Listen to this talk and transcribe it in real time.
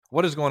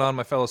What is going on,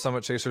 my fellow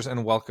Summit Chasers,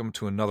 and welcome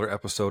to another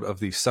episode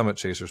of the Summit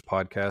Chasers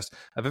podcast. I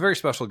have a very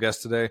special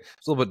guest today.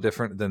 It's a little bit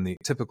different than the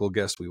typical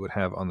guest we would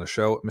have on the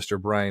show, Mr.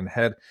 Brian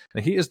Head.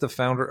 And he is the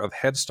founder of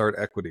Head Start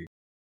Equity.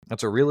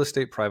 That's a real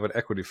estate private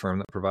equity firm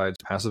that provides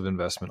passive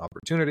investment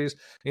opportunities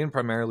in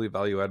primarily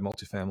value-add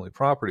multifamily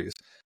properties.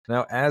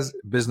 Now, as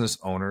business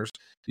owners,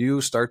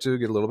 you start to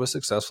get a little bit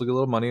successful, get a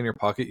little money in your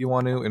pocket. You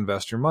want to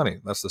invest your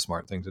money. That's the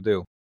smart thing to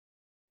do.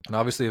 And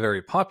obviously, a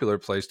very popular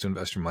place to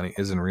invest your money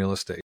is in real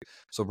estate.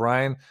 So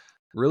Brian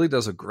really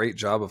does a great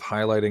job of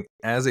highlighting,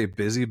 as a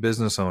busy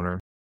business owner,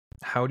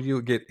 how do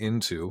you get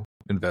into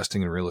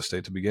investing in real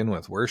estate to begin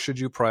with? Where should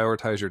you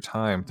prioritize your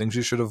time? Things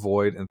you should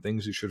avoid and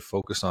things you should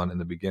focus on in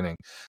the beginning.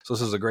 So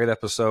this is a great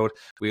episode.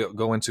 We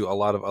go into a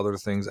lot of other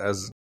things,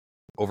 as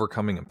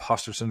overcoming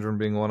imposter syndrome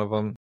being one of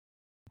them,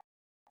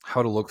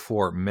 how to look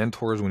for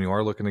mentors when you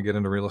are looking to get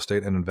into real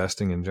estate and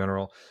investing in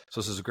general. So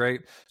this is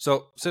great.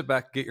 So sit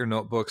back, get your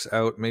notebooks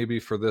out. Maybe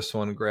for this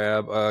one,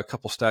 grab a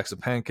couple stacks of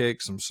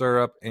pancakes, some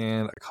syrup,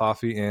 and a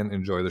coffee, and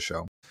enjoy the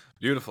show.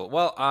 Beautiful.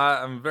 Well,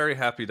 I'm very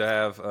happy to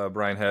have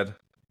Brian Head,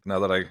 now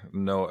that I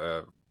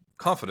know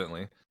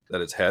confidently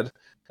that it's Head,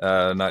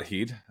 not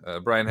Heed.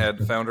 Brian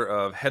Head, founder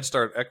of Head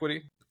Start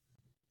Equity.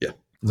 Yeah.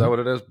 Is that what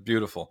it is?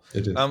 Beautiful.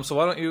 It is. So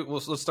why don't you,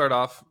 let's start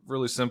off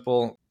really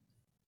simple.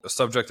 A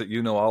subject that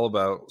you know all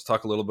about. Let's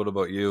talk a little bit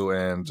about you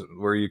and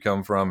where you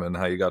come from and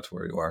how you got to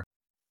where you are.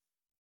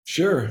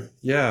 Sure.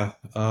 Yeah.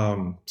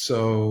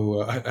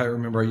 So I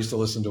remember I used to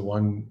listen to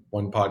one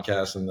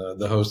podcast, and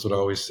the host would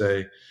always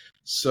say,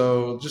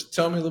 "So just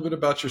tell me a little bit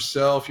about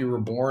yourself. You were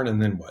born, and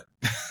then what?"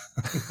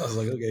 I was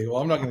like, "Okay,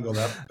 well, I'm not going to go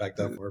back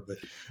that far, but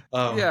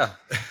yeah."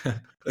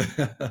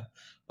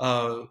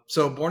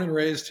 So born and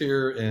raised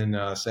here in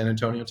San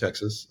Antonio,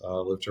 Texas.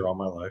 Lived here all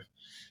my life.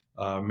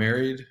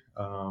 Married.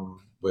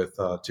 With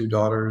two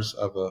daughters,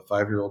 of a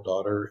 5-year-old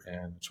daughter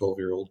and a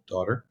 12-year-old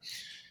daughter.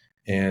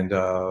 And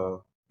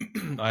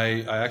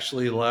I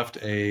actually left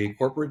a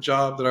corporate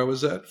job that I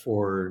was at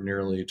for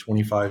nearly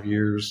 25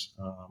 years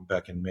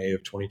back in May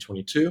of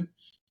 2022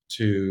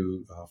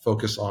 to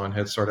focus on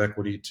Head Start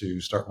Equity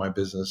to start my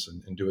business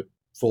and do it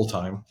full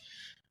time.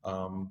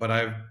 But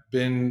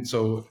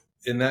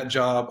in that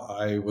job,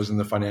 I was in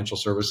the financial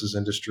services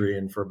industry,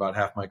 and for about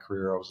half my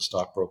career, I was a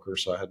stockbroker.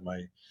 So I had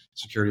my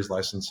securities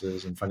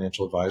licenses and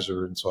financial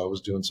advisor, and so I was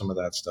doing some of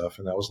that stuff,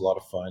 and that was a lot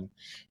of fun.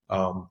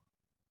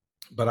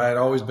 But I had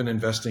always been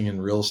investing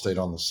in real estate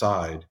on the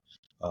side,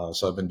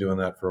 so I've been doing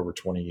that for over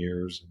 20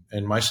 years.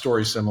 And my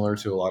story is similar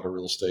to a lot of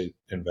real estate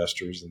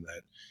investors in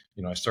that,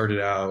 I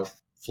started out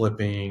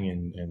flipping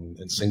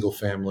and single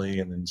family,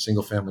 and then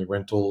single family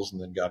rentals,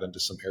 and then got into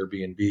some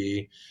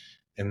Airbnb.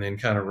 And then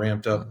kind of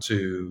ramped up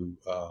to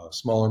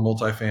smaller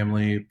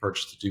multifamily,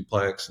 purchased a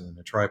duplex and then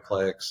a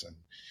triplex, and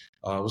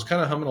was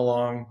kind of humming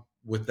along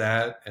with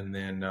that. And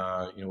then,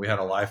 we had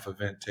a life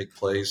event take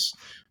place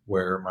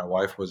where my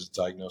wife was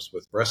diagnosed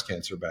with breast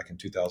cancer back in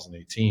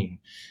 2018.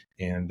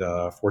 And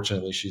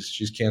fortunately,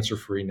 she's cancer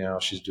free now.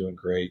 She's doing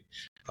great.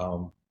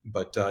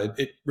 But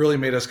it really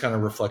made us kind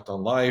of reflect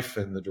on life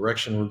and the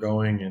direction we're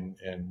going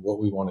and what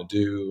we want to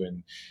do.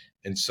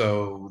 And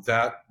so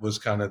that was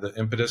kind of the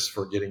impetus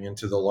for getting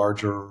into the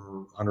larger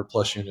 100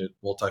 plus unit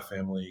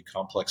multifamily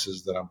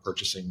complexes that I'm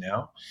purchasing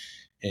now.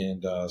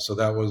 And so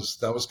that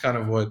was kind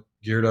of what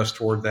geared us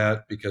toward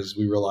that, because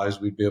we realized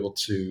we'd be able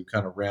to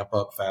kind of ramp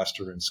up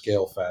faster and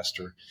scale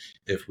faster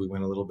if we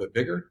went a little bit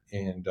bigger.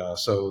 And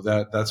so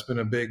that's been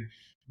a big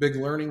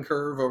learning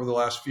curve over the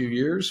last few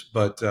years,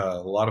 but a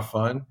lot of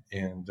fun.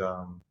 And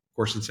of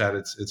course, it's had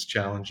its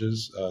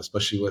challenges,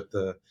 especially with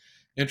the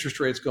interest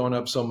rates going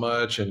up so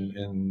much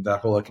and that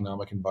whole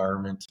economic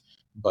environment,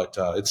 but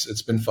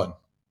it's been fun.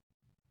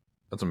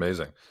 That's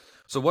amazing.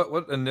 So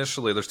what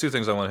initially, there's two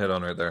things I want to hit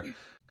on right there.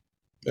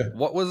 Yeah.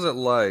 What was it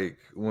like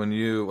when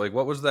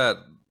what was that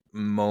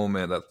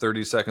moment, that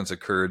 30 seconds of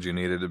courage you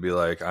needed to be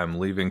like, I'm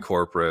leaving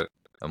corporate,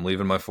 I'm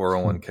leaving my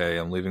 401k,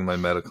 I'm leaving my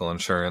medical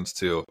insurance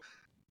to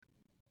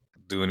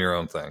doing your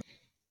own thing?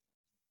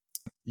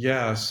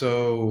 Yeah.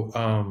 So,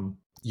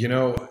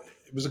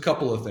 it was a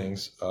couple of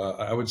things.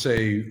 I would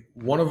say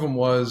one of them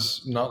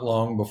was not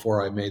long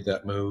before I made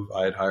that move,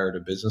 I had hired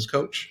a business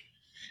coach,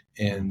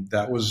 and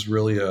that was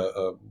really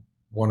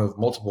one of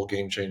multiple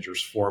game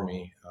changers for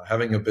me.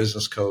 Having a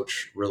business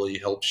coach really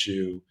helps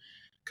you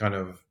kind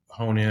of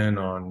hone in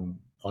on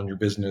your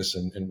business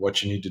and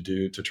what you need to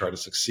do to try to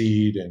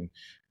succeed. And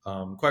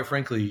quite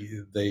frankly,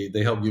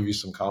 they help give you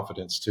some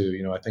confidence too.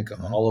 I think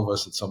all of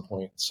us at some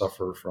point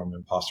suffer from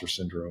imposter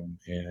syndrome,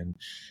 and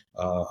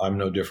I'm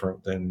no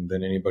different than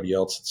anybody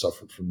else that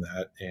suffered from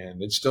that.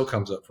 And it still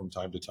comes up from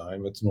time to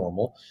time. It's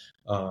normal.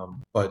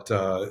 But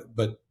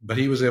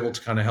he was able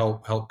to kind of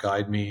help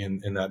guide me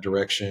in that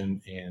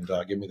direction and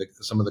give me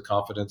some of the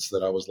confidence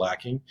that I was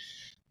lacking.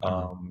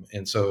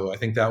 And so I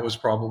think that was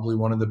probably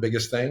one of the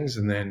biggest things.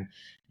 And then,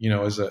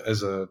 as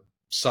a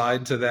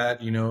side to that,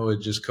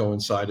 it just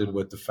coincided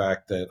with the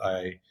fact that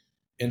I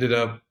ended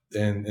up,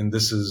 and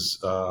this is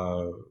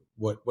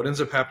what ends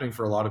up happening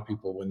for a lot of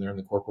people when they're in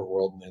the corporate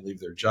world and they leave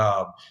their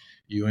job,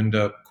 you end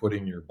up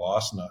quitting your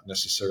boss, not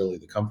necessarily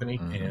the company.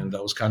 Mm-hmm. And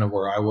that was kind of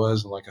where I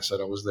was. And like I said,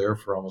 I was there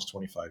for almost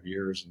 25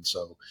 years. And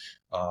so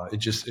it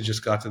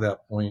just got to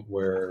that point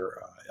where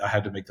I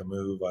had to make the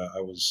move.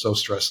 I was so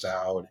stressed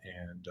out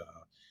and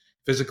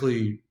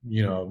physically,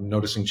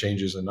 noticing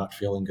changes and not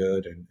feeling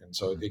good. And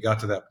so it got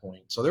to that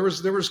point. So there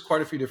was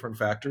quite a few different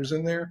factors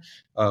in there,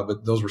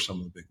 but those were some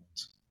of the big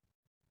ones.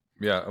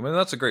 Yeah, I mean,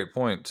 that's a great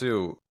point,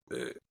 too.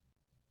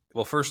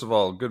 Well, first of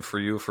all, good for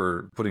you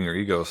for putting your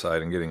ego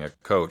aside and getting a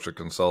coach, a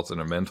consultant,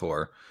 a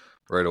mentor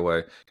right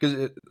away.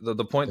 Because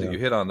the point that you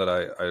hit on that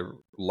I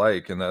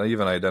like, and I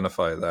even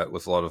identify that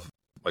with a lot of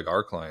like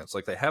our clients,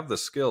 like they have the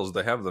skills,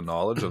 they have the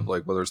knowledge of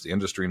like whether it's the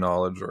industry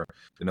knowledge or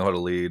they know how to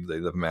lead,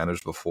 they've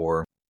managed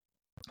before,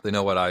 they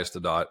know what I's to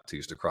dot,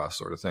 T's to cross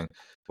sort of thing,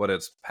 but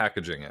it's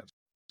packaging it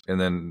and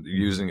then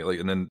using it, like,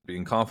 and then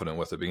being confident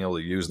with it, being able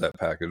to use that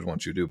package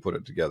once you do put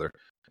it together.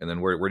 And then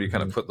where do you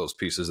kind of put those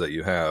pieces that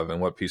you have, and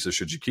what pieces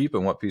should you keep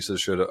and what pieces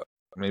should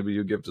maybe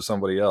you give to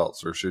somebody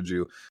else, or should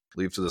you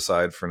leave to the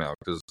side for now?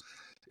 Because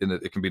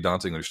it can be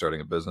daunting when you're starting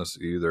a business.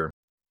 Either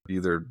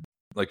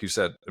like you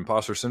said,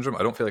 imposter syndrome,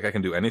 I don't feel like I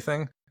can do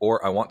anything,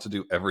 or I want to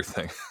do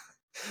everything.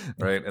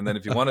 Right. And then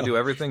if you want to do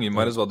everything, you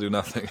might as well do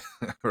nothing.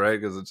 Right.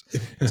 Because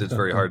it's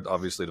very hard,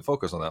 obviously, to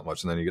focus on that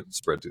much. And then you get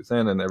spread too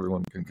thin, and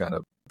everyone can kind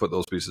of put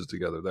those pieces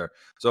together there.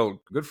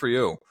 So good for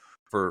you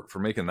for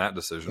making that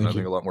decision. I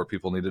think a lot more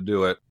people need to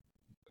do it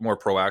more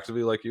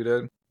proactively like you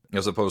did,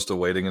 as opposed to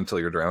waiting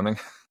until you're drowning.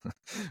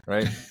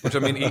 Right. Which, I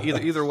mean,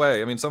 either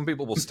way, I mean, some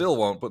people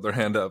won't put their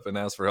hand up and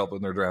ask for help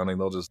when they're drowning.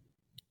 They'll just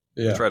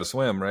try to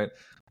swim. Right.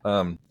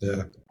 So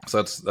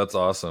that's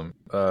awesome.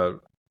 The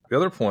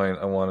other point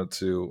I wanted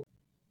to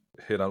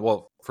hit on,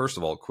 well, first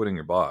of all, quitting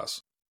your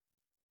boss.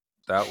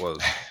 That was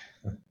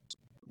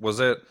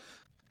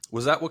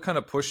that what kind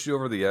of pushed you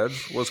over the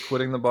edge, was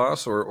quitting the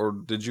boss, or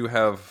did you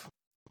have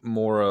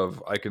more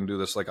of, I can do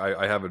this, like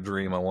I have a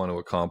dream I want to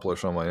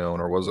accomplish on my own,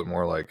 or was it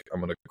more like,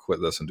 I'm going to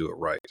quit this and do it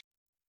right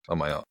on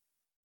my own?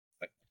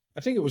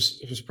 I think it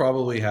was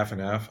probably half and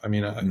half. I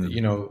mean,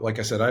 like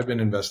I said, I've been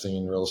investing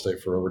in real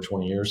estate for over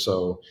 20 years.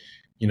 So,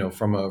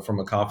 from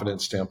a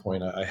confidence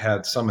standpoint, I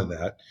had some of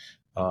that.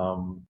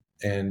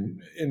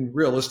 And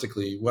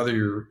realistically,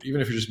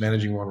 even if you're just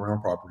managing one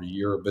rental property,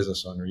 you're a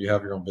business owner, you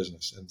have your own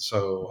business. And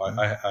so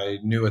I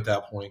knew at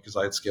that point, because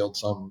I had scaled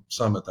some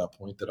at that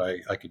point, that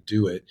I could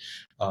do it.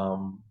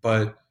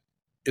 But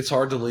it's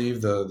hard to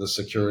leave the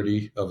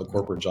security of a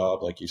corporate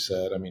job, like you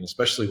said. I mean,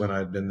 especially when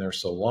I'd been there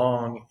so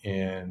long,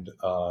 and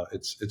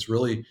it's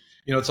really,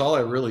 it's all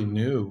I really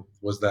knew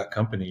was that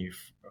company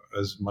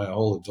as my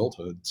whole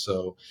adulthood.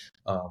 So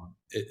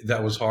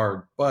that was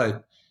hard.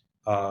 But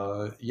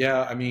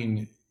I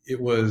mean, I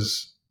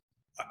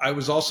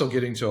was also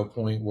getting to a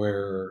point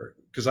where,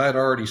 because I had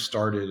already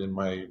started in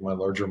my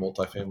larger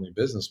multifamily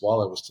business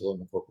while I was still in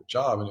the corporate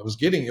job, and it was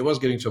getting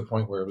to a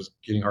point where it was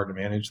getting hard to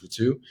manage the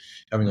two,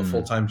 having a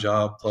full-time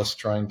job plus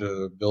trying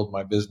to build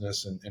my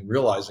business, and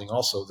realizing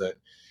also that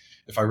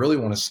if I really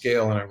want to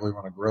scale and I really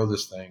want to grow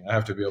this thing, I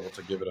have to be able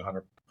to give it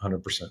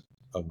 100%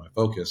 of my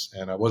focus,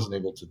 and I wasn't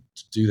able to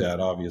do that,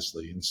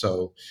 obviously. And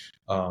so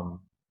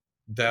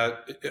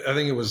that, I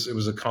think it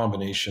was a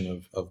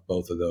combination of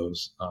both of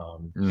those.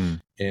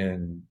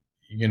 And,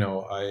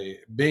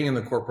 being in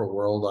the corporate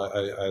world,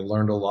 I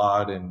learned a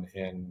lot,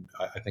 and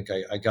I think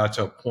I got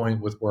to a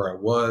point with where I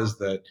was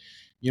that,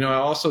 I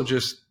also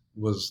just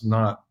was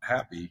not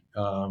happy.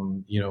 I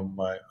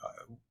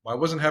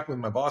wasn't happy with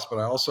my boss, but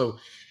I also,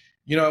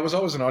 I was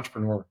always an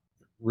entrepreneur,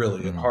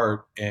 really, at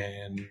heart,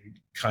 and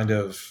kind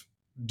of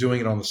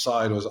doing it on the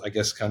side was, I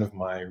guess, kind of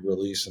my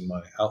release and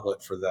my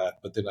outlet for that.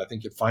 But then I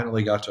think it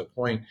finally got to a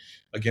point,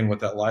 again,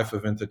 with that life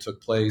event that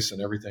took place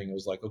and everything. It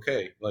was like,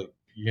 okay, like,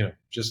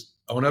 just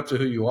own up to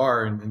who you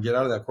are and get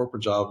out of that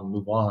corporate job and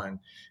move on.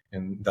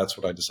 And that's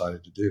what I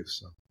decided to do.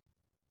 So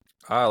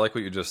I like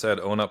what you just said.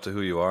 Own up to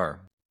who you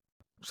are.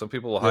 Some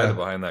people will hide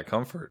behind that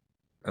comfort.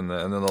 And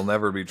then they'll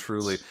never be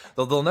truly,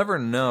 they'll never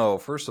know,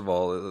 first of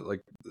all, like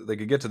they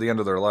could get to the end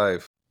of their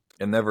life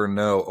and never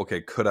know,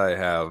 okay, could I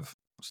have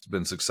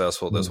been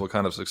successful at this? What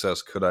kind of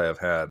success could I have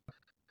had?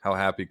 How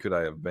happy could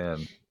I have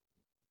been?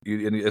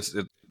 That's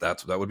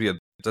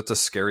a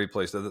scary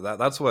place.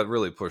 That's what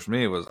really pushed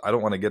me, was I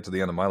don't want to get to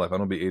the end of my life. I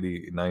don't be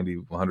 80, 90,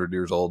 100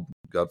 years old.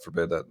 God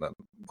forbid that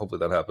hopefully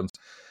that happens,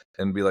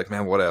 and be like,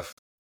 man, what if?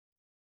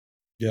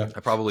 Yeah, I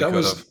probably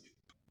could have,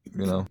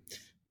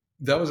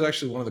 That was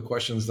actually one of the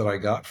questions that I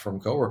got from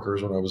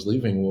coworkers when I was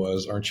leaving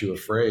was, aren't you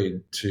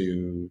afraid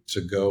to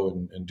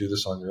go and do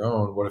this on your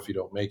own? What if you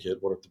don't make it?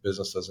 What if the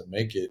business doesn't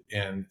make it?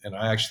 And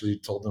I actually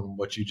told them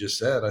what you just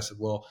said. I said,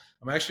 well,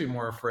 I'm actually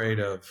more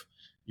afraid of,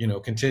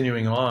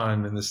 continuing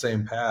on in the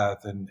same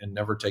path and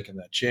never taking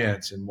that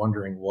chance and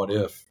wondering what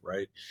if,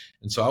 right?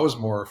 And so I was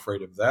more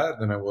afraid of that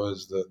than I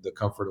was the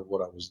comfort of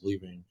what I was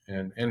leaving.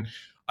 And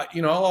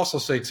I'll also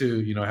say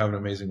too, I have an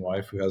amazing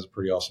wife who has a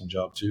pretty awesome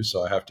job too.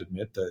 So I have to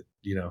admit that,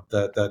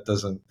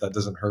 that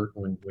doesn't hurt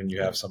when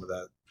you have some of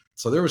that.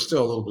 So there was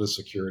still a little bit of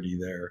security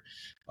there.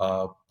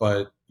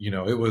 But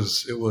it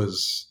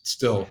was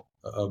still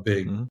a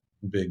big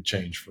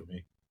change for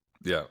me.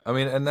 Yeah. I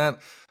mean, and that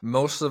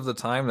most of the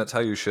time, that's how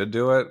you should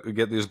do it. We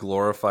get these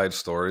glorified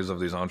stories of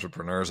these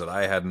entrepreneurs that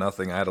I had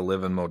nothing. I had to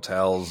live in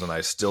motels and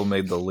I still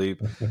made the leap.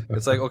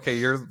 It's like, okay,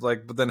 you're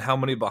like, but then how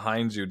many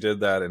behind you did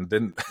that and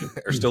didn't,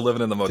 are still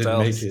living in the Didn't make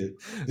motels, it.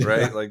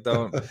 right? Yeah. Like,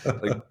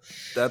 like,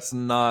 that's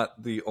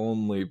not the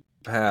only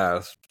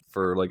path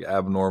for like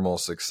abnormal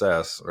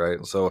success,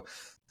 right? So,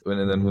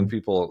 and then when Mhm.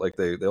 people like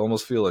they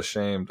almost feel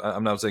ashamed.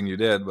 I'm not saying you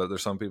did, but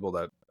there's some people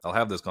that I'll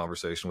have this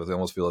conversation with. They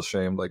almost feel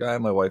ashamed, like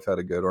my wife had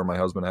a good, or my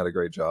husband had a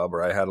great job,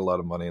 or I had a lot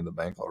of money in the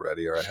bank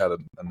already, or I had a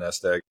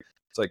nest egg.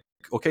 It's like,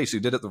 okay, so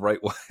you did it the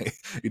right way.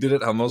 You did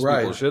it how most people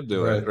Right. should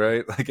do it,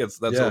 Right. right? Like that's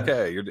Yeah.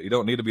 okay. You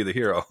don't need to be the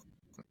hero.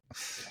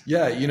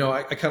 Yeah.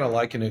 I kind of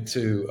liken it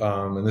to,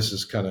 and this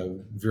is kind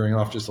of veering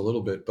off just a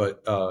little bit,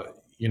 but,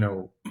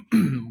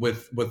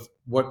 with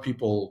what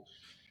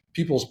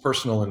people's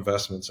personal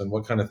investments and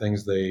what kind of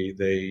things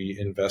they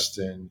invest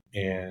in,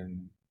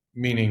 and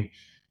meaning,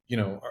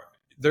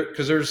 there,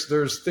 because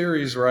there's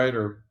theories, right,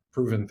 or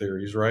proven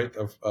theories, right,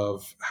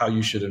 of how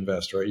you should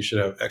invest, right. You should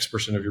have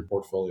X% of your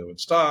portfolio in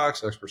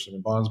stocks, X%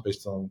 in bonds,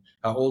 based on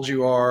how old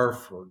you are,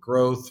 for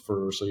growth,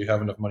 for so you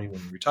have enough money when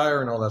you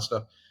retire and all that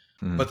stuff.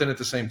 Mm-hmm. But then at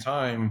the same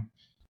time,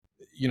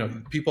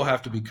 people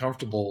have to be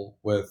comfortable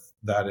with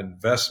that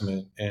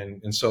investment,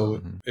 and so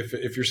Mm-hmm.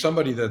 if you're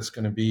somebody that's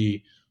going to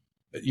be,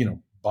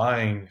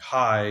 buying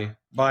high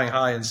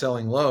and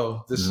selling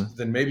low, Mm-hmm.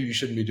 then maybe you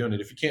shouldn't be doing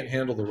it. If you can't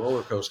handle the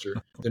roller coaster,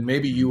 then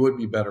maybe you would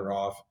be better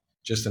off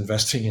just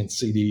investing in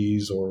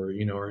CDs, or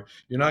you're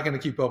not going to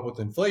keep up with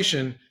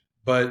inflation,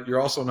 but you're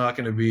also not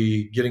going to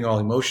be getting all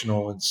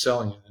emotional and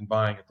selling it and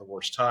buying at the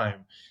worst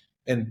time.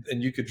 And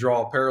you could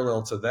draw a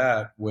parallel to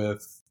that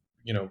with,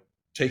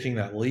 taking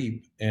that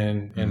leap.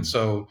 And Mm-hmm.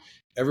 so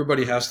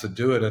everybody has to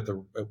do it at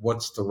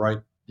what's the right,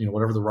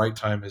 whatever the right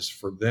time is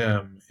for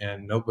them.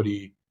 And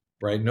nobody,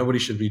 right, nobody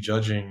should be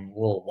judging,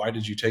 well, why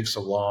did you take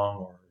so long?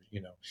 Or,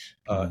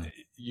 uh, Mm-hmm.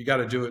 you got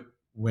to do it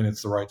when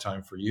it's the right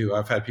time for you.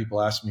 I've had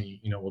people ask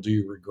me, well, do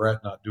you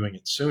regret not doing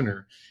it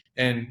sooner?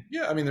 And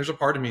yeah, I mean, there's a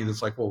part of me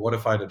that's like, well, what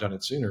if I'd have done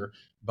it sooner?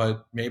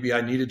 But maybe I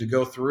needed to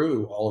go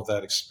through all of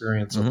that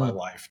experience of my Mm-hmm.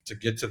 life to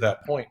get to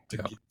that point,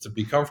 Yeah. to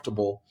be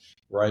comfortable,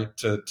 right,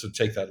 to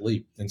take that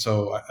leap. And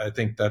so I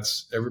think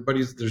that's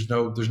everybody's. There's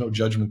no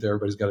judgment there.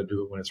 Everybody's got to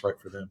do it when it's right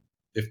for them,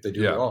 if they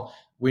do it at Yeah. all.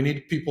 We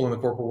need people in the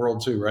corporate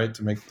world too, right,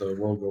 to make the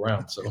world go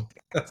round. So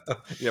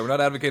Yeah, we're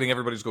not advocating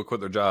everybody just go quit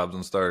their jobs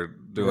and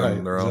start doing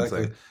right, their own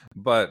thing. exactly.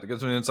 But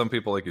because I mean, some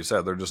people, like you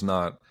said, they're just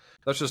not.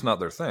 That's just not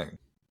their thing.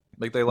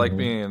 Like they like Hmm.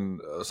 being.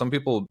 Some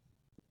people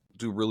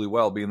do really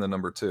well being the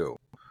number two,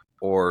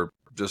 or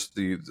just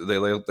they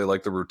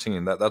like the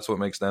routine. That's what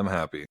makes them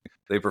happy.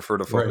 They prefer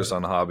to Right. focus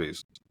on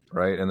hobbies,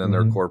 right? And then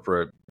their Hmm.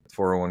 corporate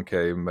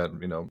 401k,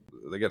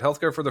 they get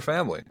healthcare for their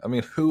family. I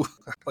mean, who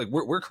like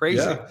we're crazy.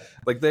 Yeah.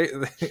 Like they're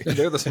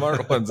the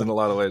smart ones in a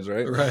lot of ways,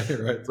 right? Right.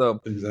 Right. So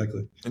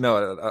Exactly.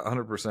 no,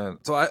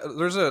 100%. So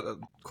there's a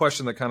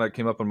question that kind of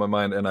came up in my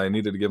mind, and I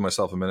needed to give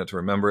myself a minute to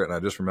remember it, and I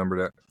just remembered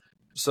it.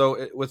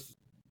 So with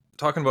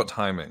talking about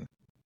timing,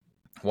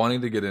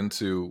 wanting to get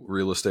into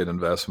real estate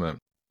investment,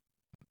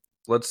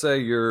 let's say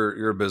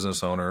you're a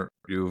business owner,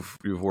 you've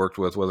worked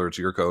with, whether it's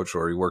your coach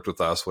or you worked with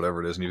us,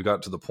 whatever it is, and you've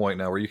got to the point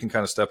now where you can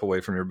kind of step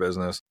away from your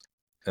business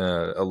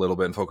a little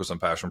bit and focus on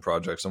passion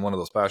projects. And one of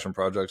those passion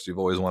projects, you've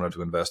always wanted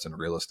to invest in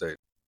real estate.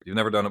 You've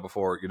never done it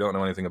before. You don't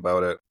know anything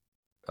about it,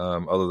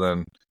 other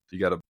than you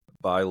got to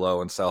buy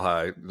low and sell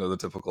high, the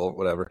typical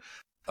whatever.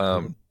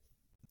 Mhm.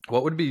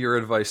 What would be your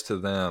advice to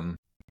them,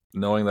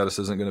 knowing that this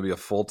isn't going to be a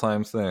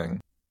full-time thing?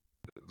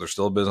 They're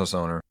still a business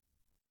owner.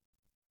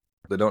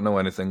 They don't know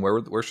anything.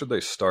 Where should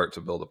they start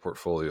to build a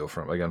portfolio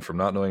from? Again, from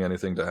not knowing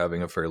anything to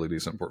having a fairly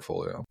decent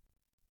portfolio.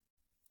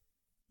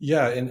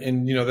 Yeah, and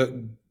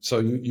that. So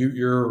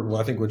you're.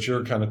 Well, I think what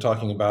you're kind of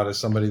talking about is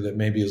somebody that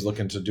maybe is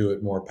looking to do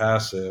it more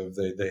passive.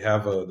 They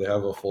have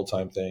a full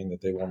time thing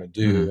that they want to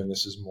do, Mm-hmm. and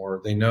this is more.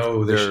 They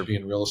know they should They're be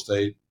in real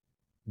estate.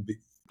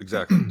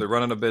 exactly. They're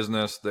running a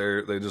business.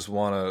 They just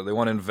want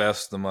to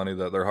invest the money,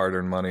 that their hard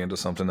earned money, into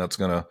something that's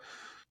going to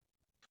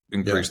Yeah,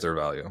 increase their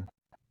value.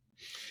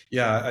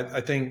 yeah.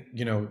 I think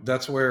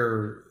that's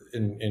where,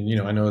 and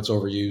I know it's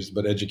overused,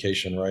 but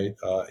education, right?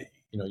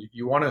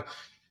 You want to.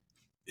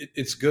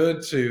 It's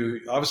good to,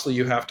 obviously,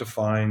 you have to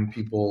find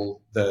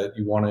people that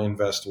you want to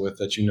invest with,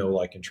 that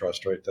like, and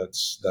trust, right?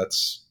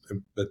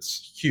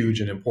 That's huge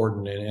and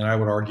important. And I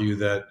would argue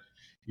that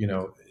you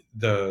know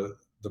the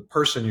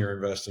person you're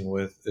investing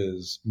with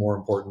is more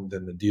important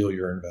than the deal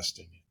you're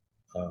investing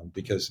in,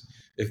 because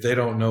if they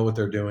don't know what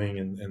they're doing,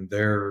 and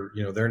they're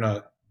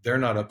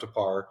not up to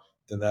par,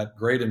 then that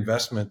great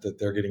investment that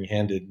they're getting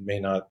handed may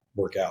not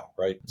work out,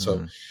 right?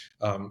 So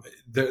Mm-hmm.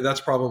 that's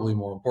probably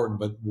more important.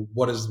 But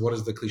what is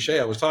the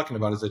cliche I was talking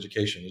about is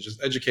education. It's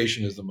just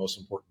education is the most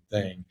important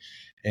thing.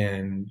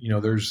 And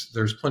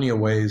there's plenty of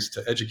ways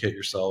to educate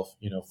yourself.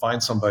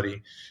 Find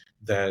somebody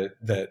that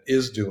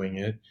is doing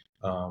it.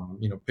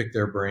 Pick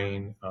their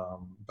brain.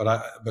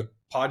 But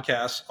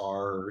podcasts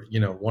are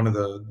one of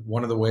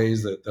the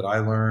ways that I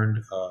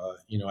learned.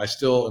 I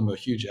still am a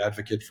huge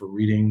advocate for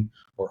reading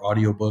or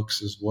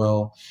audiobooks as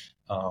well.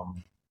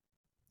 Um,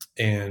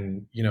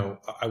 and,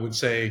 I would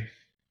say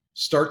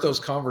start those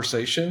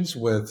conversations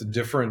with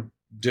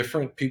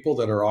different people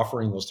that are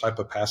offering those type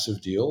of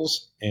passive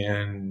deals.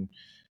 And,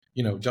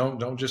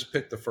 don't just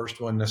pick the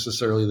first one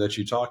necessarily that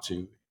you talk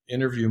to.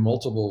 Interview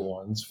multiple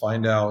ones,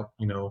 find out,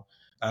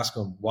 ask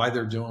them why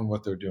they're doing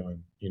what they're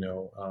doing,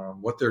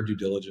 what their due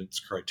diligence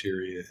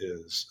criteria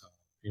is,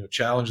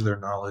 challenge their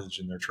knowledge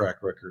and their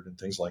track record and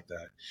things like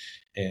that.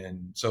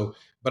 And so,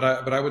 but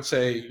I would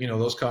say,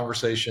 those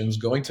conversations,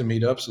 going to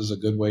meetups is a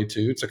good way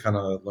too, to kind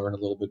of learn a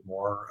little bit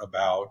more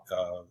about,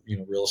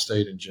 real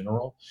estate in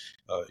general.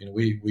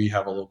 We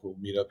have a local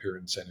meetup here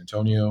in San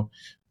Antonio.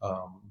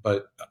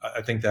 But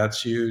I think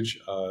that's huge.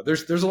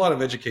 There's a lot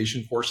of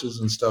education courses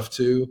and stuff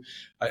too.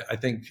 I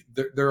think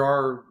there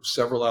are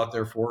several out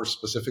there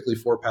specifically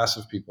for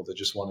passive people that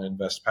just want to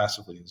invest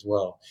passively as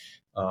well.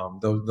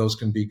 Those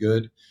can be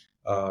good.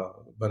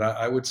 But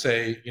I would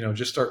say,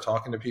 just start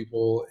talking to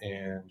people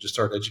and just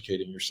start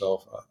educating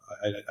yourself.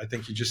 I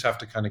think you just have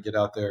to kind of get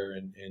out there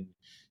and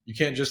you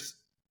can't just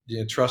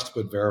trust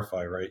but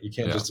verify, right? You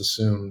can't just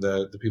assume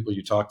that the people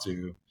you talk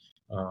to,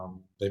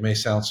 they may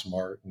sound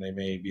smart and they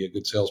may be a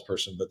good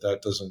salesperson, but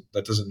that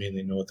doesn't mean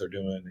they know what they're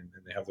doing and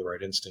they have the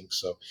right instincts.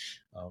 So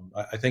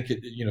I think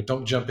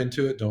don't jump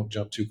into it. Don't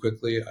jump too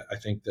quickly. I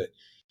think that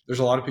there's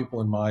a lot of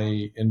people in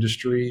my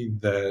industry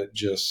that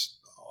just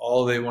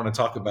all they want to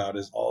talk about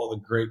is all the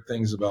great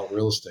things about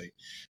real estate.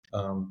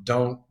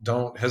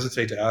 Don't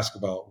hesitate to ask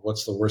about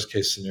what's the worst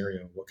case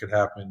scenario, what could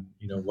happen,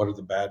 what are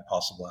the bad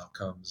possible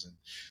outcomes, and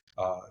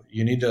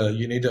you need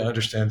to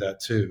understand that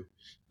too.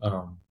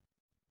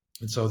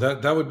 And so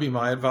that would be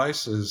my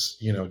advice is,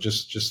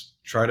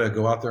 just try to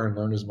go out there and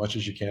learn as much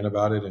as you can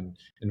about it, and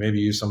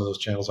maybe use some of those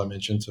channels I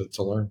mentioned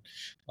to learn.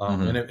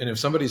 And if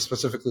somebody's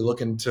specifically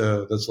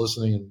that's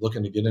listening and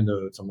looking to get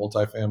into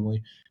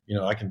multifamily,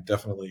 I can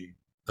definitely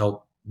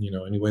help,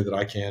 any way that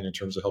I can in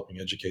terms of helping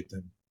educate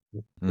them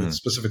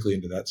specifically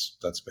into that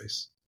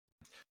space.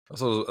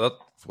 So that's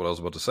what I was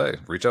about to say.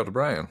 Reach out to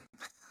Brian.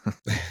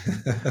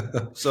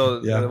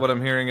 So what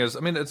I'm hearing is,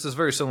 it's this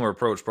very similar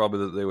approach probably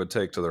that they would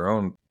take to their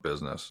own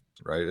business,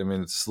 right?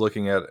 It's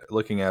looking at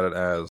it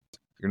as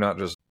you're not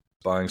just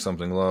buying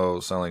something low,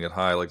 selling it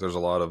high. Like there's a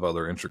lot of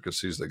other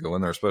intricacies that go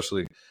in there,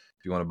 especially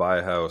if you want to buy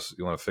a house,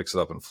 you want to fix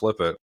it up and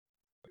flip it.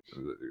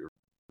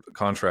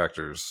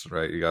 Contractors,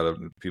 right? You got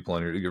people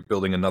you're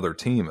building another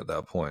team at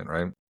that point,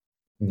 right?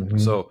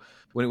 So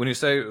when you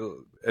say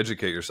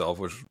educate yourself,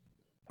 which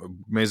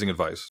amazing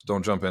advice,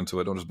 don't jump into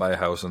it. Don't just buy a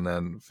house and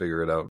then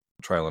figure it out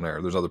trial and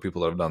error. There's other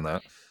people that have done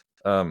that.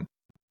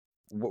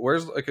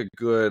 Where's like a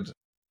good,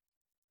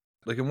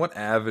 like in what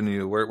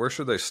avenue, where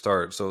should they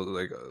start? So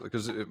like,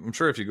 because I'm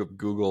sure if you go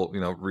Google,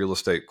 real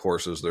estate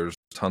courses, there's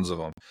tons of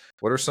them.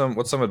 What's some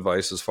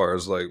advice as far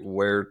as like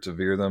where to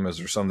veer them? Is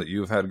there some that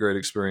you've had great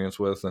experience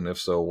with? And if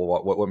so,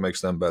 well, what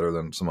makes them better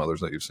than some others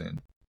that you've seen?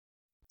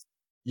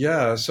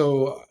 Yeah.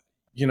 So,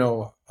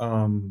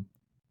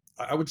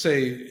 I would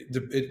say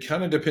it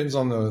kind of depends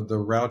on the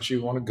route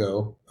you want to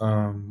go.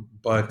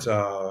 But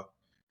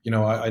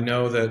I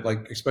know that,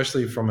 like,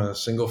 especially from a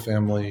single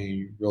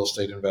family real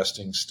estate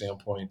investing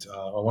standpoint,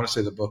 I want to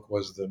say the book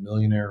was The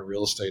Millionaire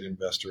Real Estate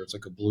Investor. It's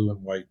like a blue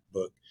and white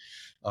book.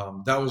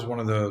 That was one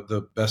of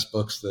the best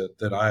books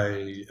that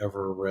I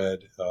ever read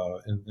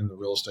in the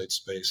real estate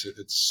space.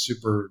 It's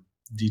super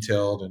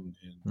detailed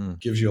and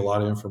gives you a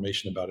lot of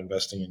information about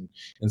investing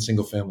in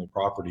single family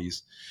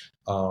properties.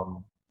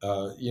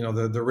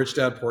 The Rich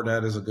Dad Poor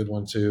Dad is a good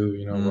one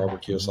too.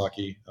 Robert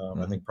Kiyosaki.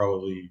 I think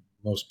probably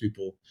most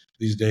people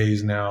these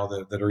days now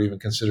that are even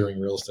considering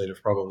real estate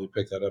have probably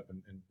picked that up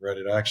and read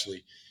it. I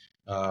actually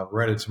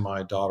read it to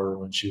my daughter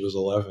when she was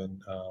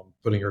 11,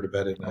 putting her to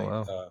bed at night.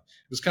 Oh, wow.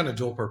 It was kind of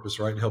dual purpose,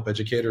 right? To help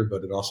educate her,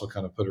 but it also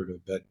kind of put her to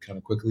bed kind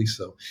of quickly.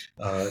 So,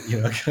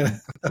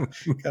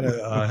 kind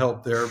of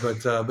helped there.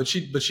 But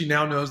she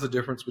now knows the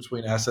difference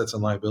between assets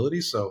and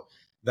liabilities. So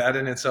that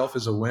in itself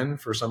is a win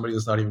for somebody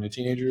that's not even a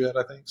teenager yet,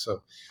 I think.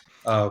 So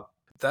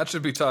that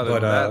should be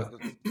taught.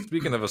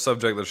 Speaking of a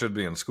subject that should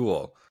be in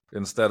school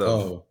instead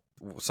of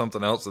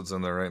something else that's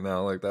in there right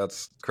now, like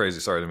that's crazy.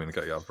 Sorry, I didn't mean to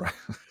cut you off, Brian.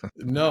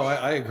 No,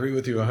 I agree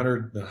with you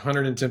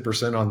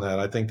 110% on that.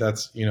 I think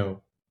that's,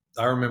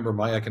 I remember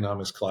my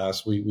economics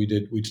class,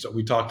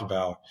 we talked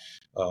about,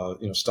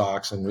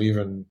 stocks, and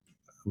I'm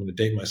going to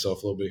date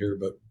myself a little bit here,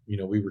 but,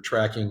 we were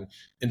tracking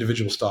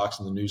individual stocks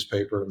in the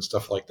newspaper and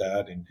stuff like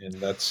that. And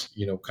that's,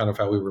 kind of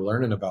how we were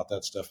learning about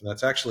that stuff. And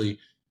that's actually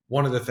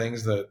one of the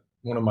things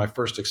one of my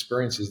first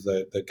experiences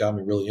that got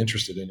me really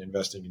interested in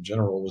investing in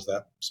general was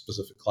that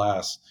specific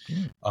class.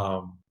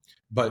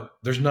 But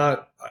there's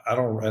not,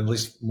 at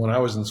least when I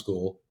was in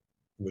school,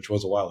 which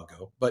was a while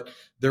ago, but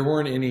there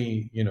weren't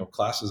any,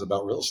 classes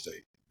about real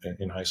estate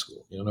in high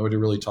school. Nobody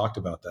really talked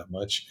about that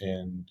much.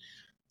 And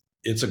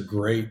it's a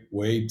great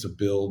way to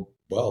build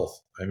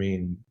wealth.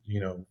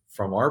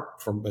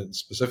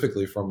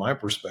 Specifically from my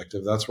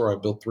perspective, that's where I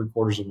built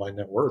 3/4 of my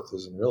net worth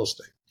is in real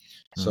estate.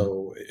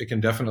 So it can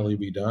definitely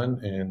be done.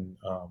 And,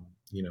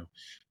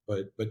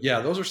 but yeah,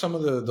 those are some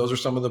of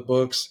the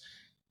books.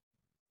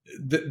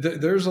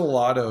 there's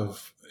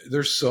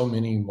so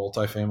many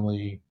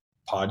multifamily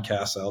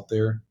podcasts out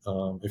there.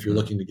 If you're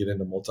looking to get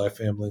into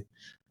multifamily,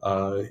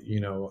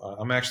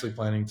 I'm actually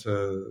planning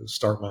to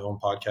start my own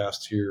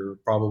podcast here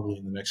probably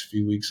in the next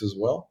few weeks as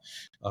well.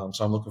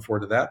 So I'm looking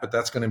forward to that. But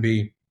that's going to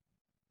be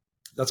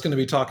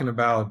talking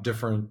about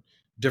different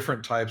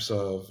types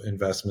of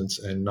investments,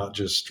 and not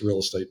just real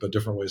estate, but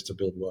different ways to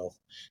build wealth.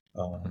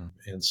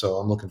 And so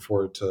I'm looking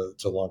forward to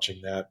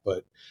launching that.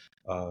 But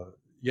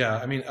yeah,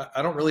 I mean,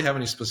 I don't really have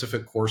any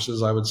specific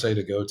courses I would say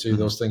to go to.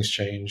 Those things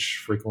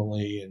change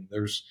frequently, and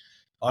there's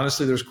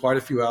quite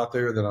a few out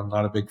there that I'm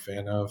not a big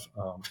fan of.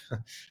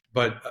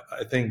 But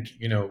I think,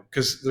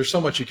 because there's so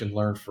much you can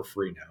learn for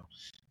free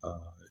now.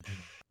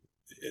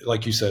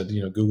 Like you said,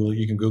 you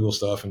can Google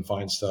stuff and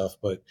find stuff,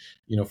 but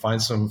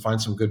find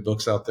some good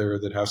books out there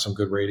that have some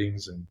good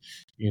ratings. And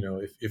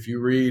if you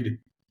read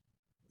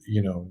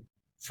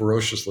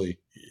ferociously,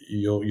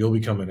 you'll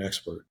become an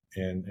expert.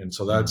 And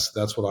so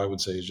that's what I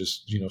would say is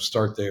just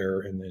start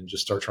there, and then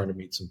just start trying to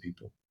meet some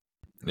people.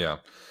 Yeah.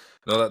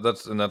 No,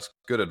 that's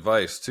good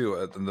advice too.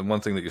 And the one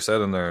thing that you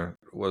said in there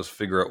was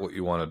figure out what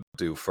you want to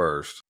do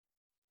first,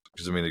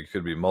 because I mean, it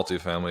could be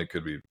multifamily, it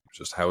could be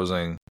just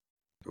housing.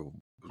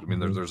 I mean,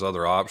 there's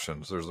other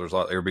options. There's a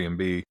lot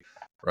Airbnb,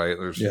 right?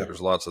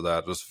 There's lots of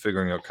that. Just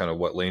figuring out kind of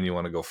what lane you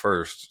want to go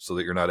first, so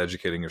that you're not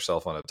educating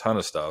yourself on a ton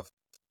of stuff.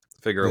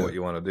 Figure out what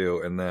you want to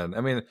do, and then,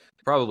 I mean,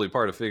 probably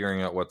part of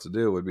figuring out what to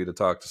do would be to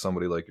talk to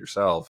somebody like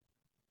yourself,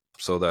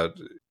 so that,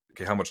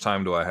 okay, how much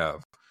time do I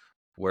have?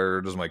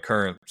 Where does my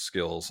current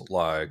skills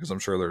lie? Because I'm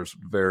sure there's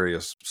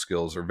various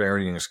skills or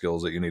varying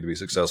skills that you need to be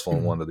successful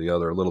in one to the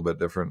other, a little bit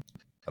different.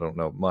 I don't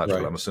know much,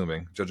 but I'm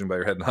assuming, judging by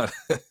your head nod.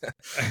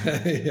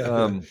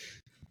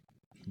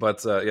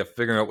 But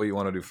figuring out what you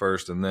want to do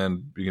first, and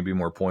then you can be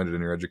more pointed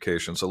in your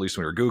education. So at least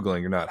when you're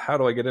Googling, you're not, how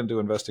do I get into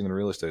investing in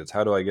real estate? It's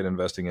how do I get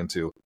investing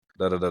into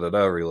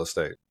real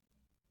estate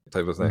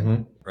type of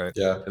thing, right?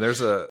 Yeah. And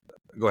there's go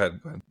ahead.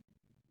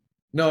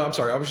 No, I'm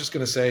sorry. I was just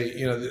going to say,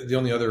 the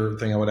only other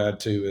thing I would add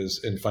too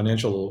is, and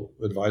financial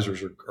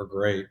advisors are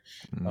great.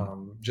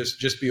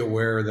 Just be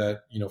aware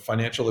that,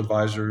 financial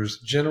advisors,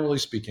 generally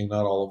speaking,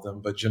 not all of them,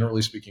 but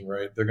generally speaking,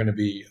 right, they're going to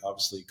be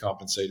obviously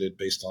compensated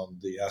based on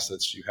the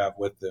assets you have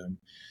with them.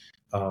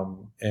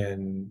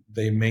 And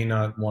they may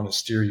not want to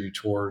steer you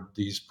toward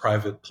these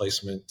private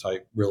placement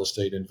type real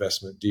estate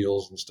investment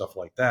deals and stuff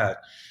like that,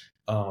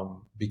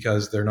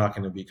 because they're not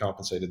going to be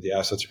compensated. The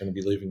assets are going to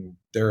be leaving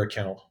their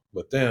account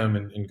with them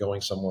and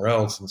going somewhere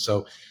else. And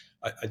so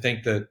I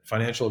think that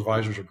financial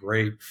advisors are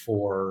great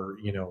for,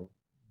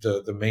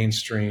 the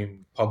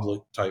mainstream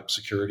public type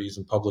securities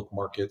and public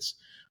markets.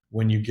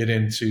 When you get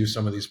into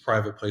some of these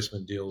private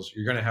placement deals,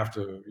 you're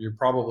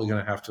probably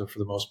going to have to, for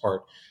the most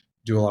part,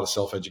 do a lot of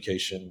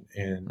self-education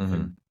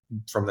and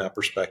from that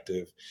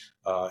perspective,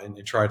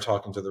 and try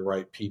talking to the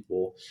right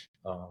people.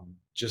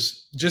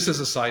 Just as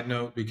a side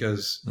note,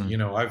 because,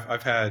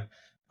 I've had,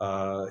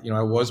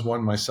 I was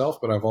one myself,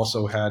 but I've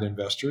also had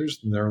investors,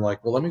 and they're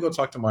like, well, let me go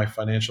talk to my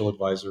financial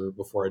advisor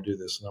before I do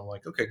this. And I'm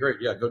like, okay, great.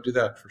 Yeah, go do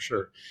that for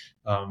sure.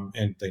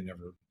 And they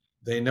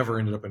never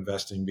ended up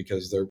investing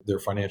because their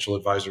financial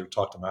advisor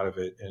talked them out of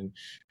it. And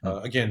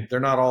again, they're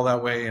not all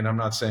that way. And I'm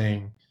not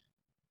saying,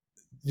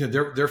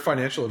 their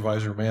financial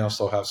advisor may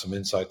also have some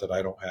insight that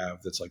I don't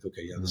have. That's like,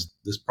 okay,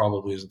 this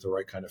probably isn't the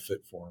right kind of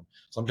fit for them.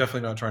 So I'm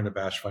definitely not trying to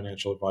bash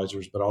financial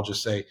advisors, but I'll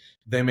just say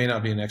they may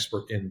not be an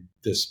expert in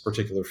this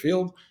particular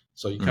field.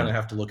 So you kind of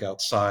have to look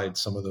outside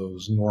some of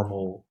those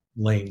normal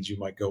lanes you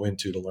might go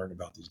into to learn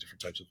about these different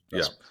types of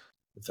investments.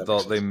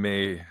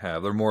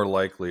 They're more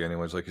likely,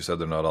 anyways, like you said,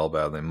 they're not all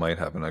bad. They might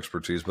have an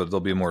expertise, but they'll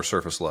be more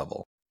surface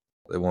level.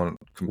 They won't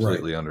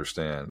completely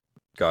understand.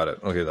 Got it.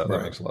 Okay, that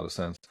makes a lot of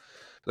sense.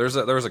 There was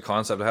a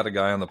concept. I had a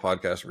guy on the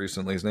podcast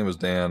recently. His name was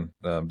Dan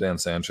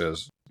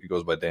Sanchez. He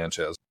goes by Dan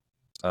Chez.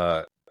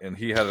 And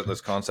he had this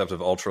concept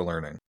of ultra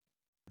learning.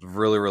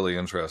 Really, really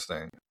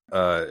interesting.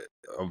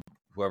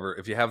 However,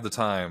 if you have the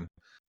time,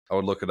 I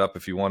would look it up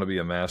if you want to be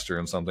a master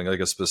in something like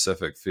a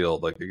specific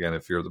field. Like, again,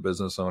 if you're the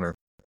business owner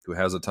who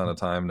has a ton of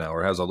time now,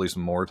 or has at least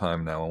more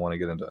time now, and want to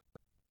get into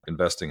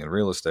investing in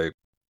real estate,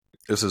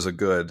 this is a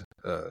good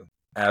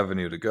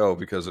avenue to go,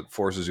 because it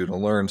forces you to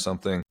learn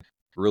something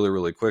really,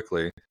 really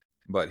quickly.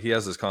 But he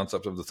has this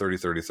concept of the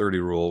 30-30-30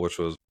 rule, which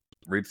was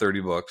read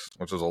 30 books,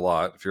 which is a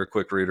lot. If you're a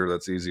quick reader,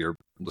 that's easier.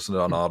 Listen to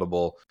it on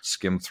Audible,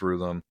 skim through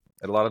them.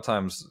 And a lot of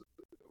times,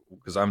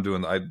 because I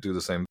do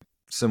the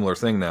similar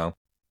thing now,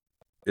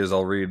 is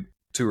I'll read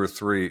 2 or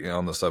 3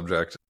 on the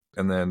subject,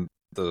 and then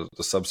the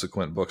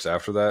subsequent books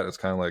after that, it's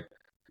kind of like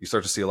you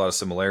start to see a lot of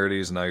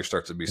similarities, and now you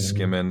start to be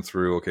skimming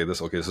through,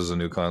 this is a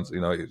new concept,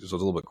 so it's a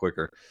little bit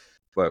quicker.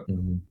 But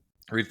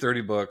read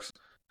 30 books,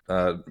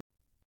 write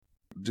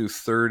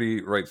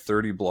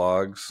 30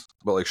 blogs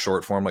about like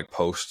short form, like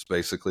posts,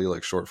 basically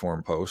like short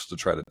form posts to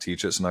try to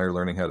teach it. So now you're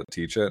learning how to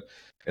teach it,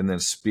 and then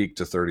speak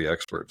to 30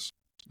 experts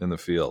in the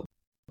field.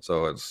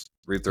 So it's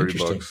read 30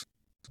 books,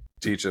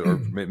 teach it, or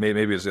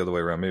maybe it's the other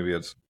way around. Maybe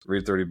it's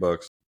read 30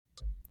 books,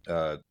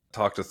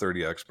 talk to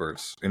 30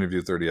 experts,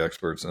 interview 30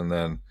 experts, and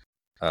then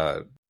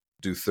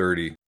do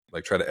 30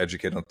 like try to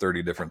educate on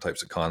 30 different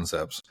types of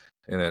concepts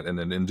in it. And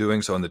then in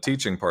doing so, in the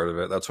teaching part of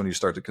it, that's when you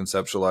start to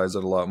conceptualize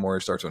it a lot more. You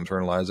start to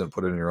internalize it and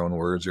put it in your own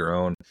words,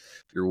 your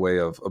way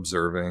of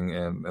observing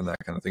and that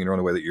kind of thing, your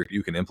own way that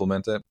you can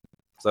implement it.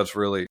 So that's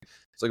really,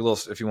 it's like a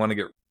little, if you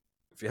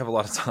have a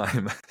lot of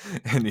time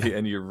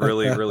and you're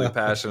really, really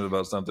passionate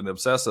about something,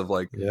 obsessive,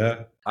 like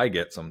I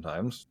get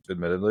sometimes,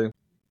 admittedly.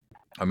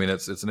 I mean,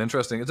 it's an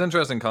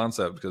interesting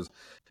concept because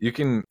you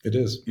can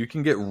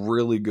get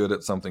really good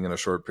at something in a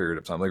short period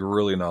of time, like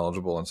really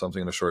knowledgeable on something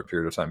in a short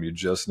period of time. You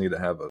just need to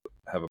have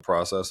a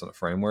process and a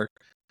framework,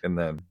 and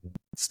then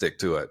stick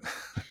to it.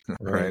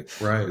 Right.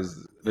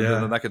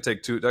 Then that could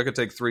take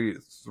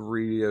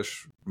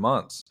 3-ish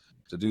months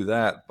to do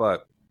that,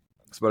 but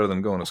it's better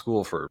than going to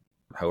school for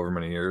however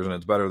many years, and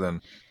it's better than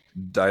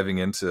diving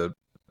into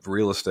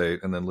real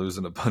estate and then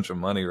losing a bunch of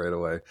money right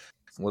away.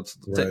 Let's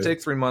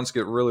take 3 months,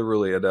 get really,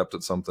 really adept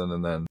at something,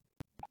 and then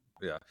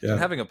And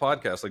having a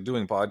podcast, like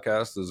doing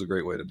podcasts, is a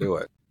great way to do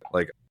it.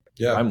 Like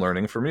I'm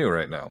learning from you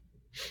right now.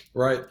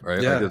 Right.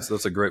 Yeah. Like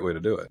that's a great way to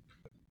do it.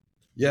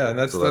 Yeah, and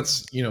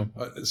that's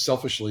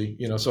selfishly,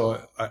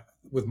 so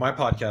with my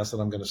podcast that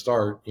I'm going to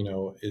start,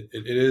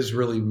 it is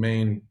really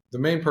the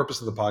main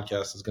purpose of the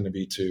podcast is going to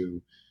be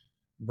to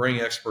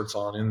bring experts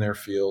on in their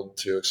field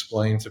to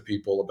explain to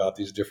people about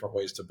these different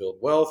ways to build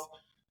wealth,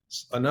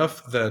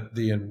 enough that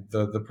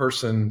the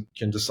person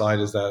can decide,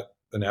 is that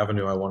an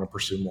avenue I want to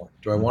pursue more?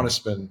 Do I want to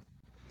spend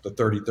the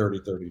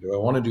 30-30-30? Do I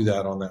want to do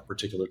that on that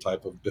particular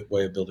type of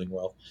way of building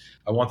wealth?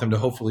 I want them to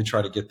hopefully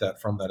try to get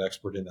that from that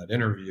expert in that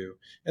interview,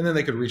 and then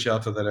they could reach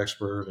out to that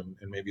expert and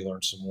maybe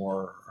learn some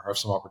more or have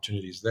some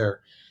opportunities there.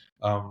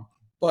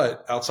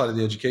 But outside of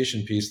the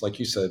education piece, like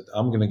you said,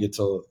 I'm going to get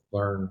to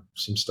learn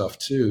some stuff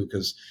too,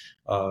 because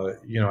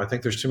I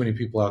think there's too many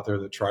people out there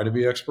that try to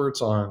be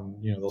experts on,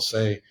 they'll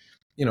say,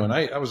 and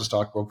I was a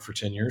stockbroker for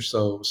 10 years.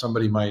 So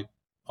somebody might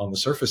on the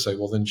surface say,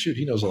 well, then shoot,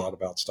 he knows a lot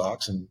about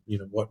stocks and,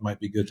 what might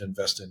be good to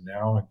invest in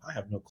now. And I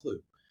have no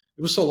clue.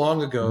 It was so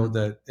long ago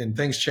and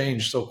things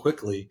changed so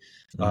quickly.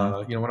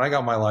 When I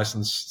got my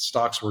license,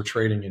 stocks were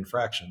trading in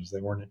fractions. They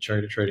weren't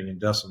trading in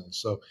decimals.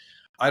 So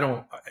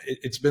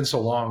it's been so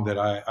long that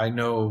I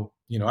know,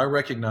 I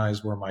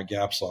recognize where my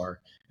gaps are,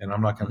 and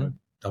I'm not going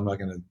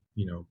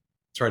to,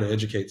 try to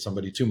educate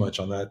somebody too much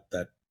on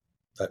that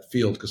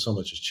field, because so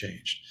much has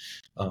changed.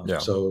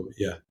 So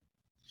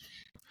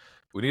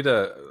we need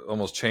to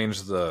almost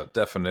change the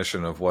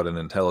definition of what an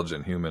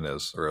intelligent human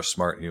is, or a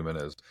smart human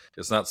is.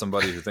 It's not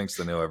somebody who thinks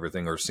they know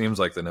everything or seems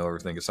like they know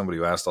everything. It's somebody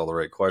who asked all the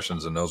right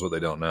questions and knows what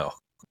they don't know.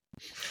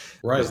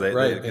 Right.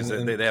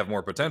 They have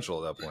more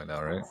potential at that point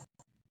now, right?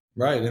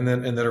 Right. And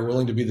that are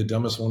willing to be the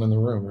dumbest one in the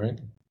room, right?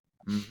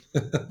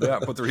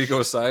 Put their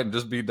ego aside and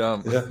just be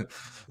dumb.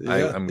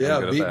 I'm good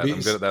at that. I'm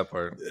good at that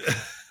part.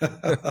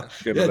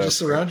 Just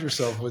surround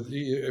yourself with.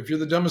 If you're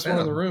the dumbest one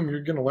in the room,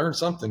 you're going to learn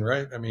something,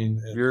 right? I mean,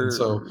 you're in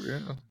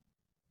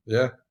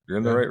the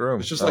right room.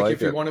 It's just like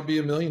if you want to be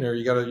a millionaire,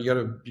 you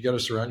gotta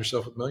surround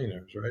yourself with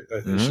millionaires, right?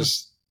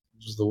 It's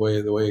just the way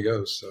it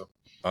goes. So.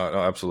 No,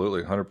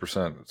 absolutely,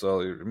 100%. So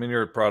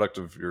you're a product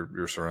of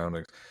your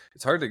surroundings.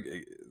 It's hard to.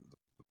 The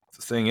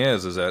thing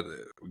is that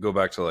we go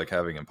back to like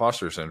having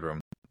imposter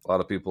syndrome. A lot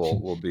of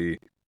people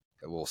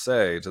will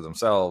say to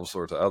themselves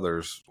or to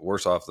others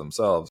worse off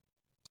themselves,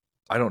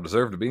 I don't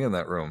deserve to be in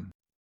that room.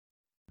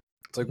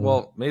 It's like,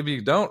 well, maybe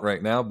you don't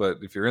right now,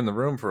 but if you're in the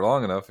room for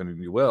long enough,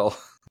 and you will,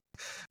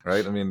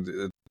 right? I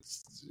mean,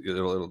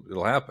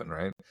 it'll happen,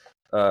 right?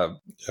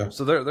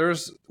 So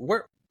there's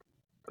where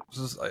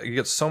you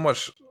get so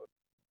much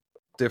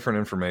different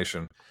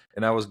information.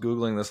 And I was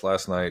Googling this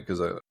last night because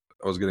I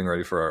was getting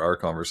ready for our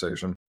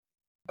conversation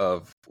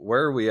of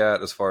where are we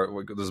at as far as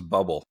this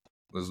bubble,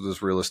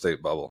 this real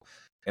estate bubble.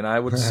 And I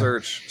would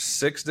search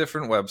 6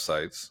 different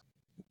websites,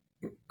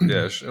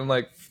 and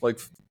like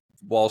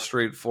Wall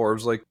Street,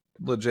 Forbes, like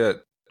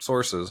legit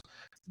sources.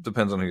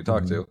 Depends on who you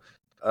talk to.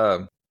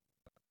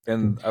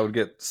 And I would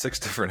get 6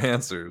 different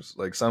answers.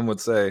 Like some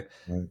would say,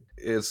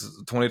 it's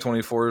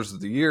 2024 is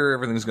the year,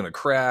 everything's going to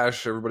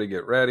crash, everybody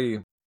get ready.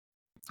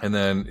 And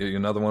then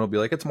another one will be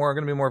like, it's going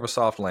to be more of a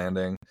soft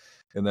landing.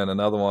 And then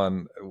another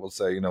one will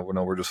say, no,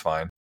 we're just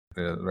fine,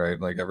 right?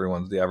 Like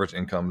the average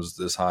income is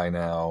this high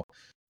now.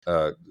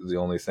 The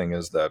only thing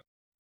is that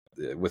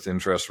with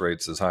interest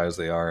rates as high as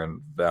they are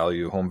and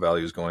home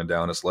value is going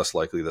down, it's less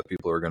likely that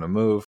people are going to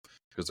move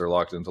because they're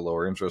locked into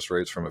lower interest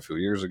rates from a few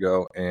years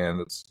ago.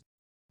 And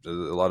a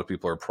lot of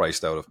people are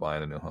priced out of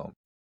buying a new home.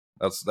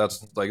 That's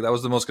like, that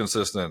was the most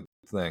consistent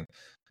thing.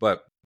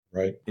 But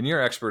in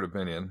your expert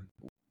opinion,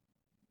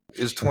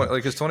 is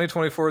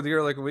 2024 the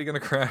year? Like, are we going to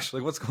crash?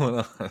 Like, what's going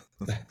on?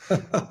 That's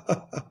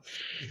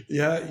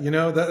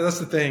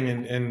the thing.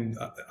 And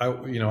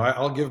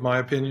I'll give my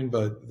opinion,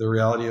 but the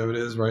reality of it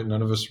is, right,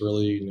 none of us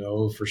really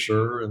know for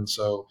sure. And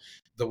so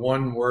the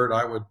one word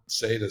I would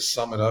say to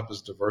sum it up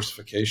is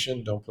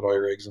diversification. Don't put all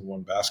your eggs in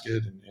one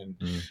basket.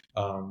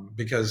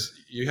 Because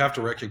you have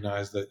to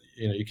recognize that,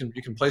 you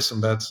can place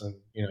some bets, and,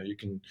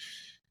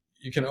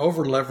 you can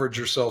over leverage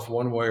yourself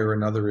one way or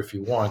another if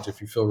you want,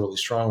 if you feel really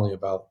strongly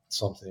about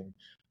something.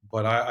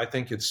 But I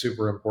think it's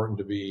super important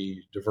to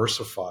be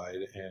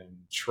diversified and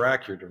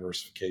track your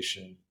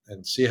diversification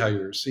and see how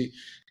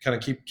kind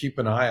of keep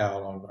an eye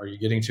out on, are you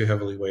getting too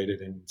heavily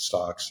weighted in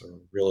stocks or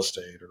real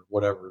estate or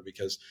whatever?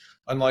 Because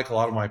unlike a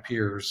lot of my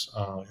peers,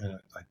 and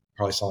I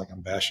probably sound like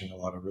I'm bashing a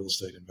lot of real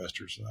estate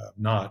investors.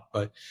 I'm not,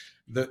 but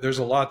there's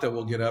a lot that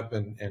will get up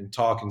and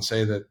talk and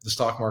say that the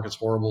stock market's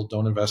horrible.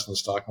 Don't invest in the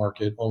stock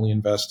market. Only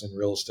invest in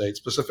real estate.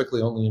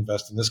 Specifically, only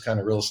invest in this kind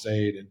of real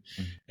estate.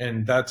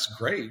 And that's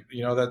great.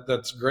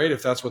 That's great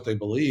if that's what they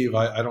believe.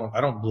 I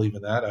don't believe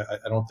in that.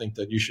 I don't think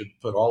that you should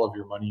put all of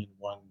your money in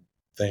one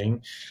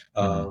thing.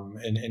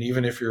 And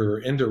even if you're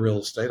into real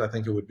estate, I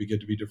think it would be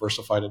good to be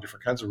diversified in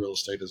different kinds of real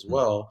estate as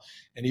well.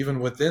 And even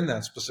within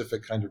that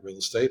specific kind of real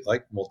estate,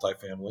 like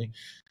multifamily,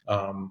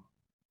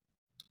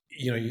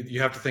 you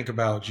have to think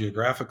about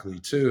geographically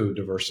too,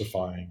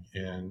 diversifying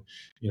and,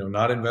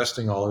 not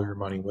investing all of your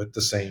money with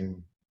the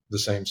same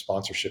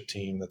sponsorship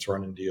team that's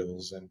running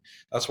deals. And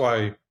that's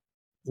why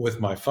with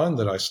my fund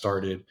that I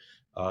started,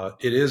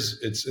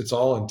 it's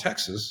all in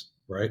Texas,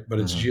 right? But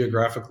it's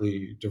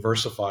geographically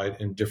diversified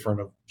in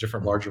different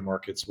larger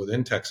markets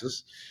within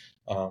Texas.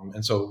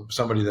 And so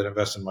somebody that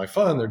invests in my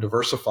fund, they're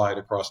diversified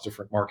across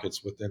different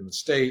markets within the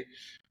state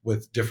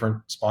with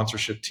different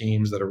sponsorship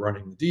teams that are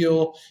running the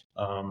deal.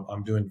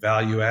 I'm doing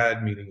value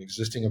add, meaning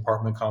existing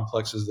apartment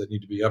complexes that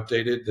need to be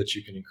updated, that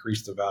you can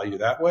increase the value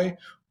that way,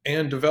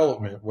 and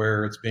development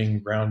where it's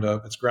ground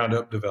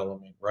up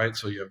development, right?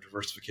 So you have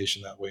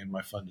diversification that way in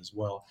my fund as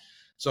well.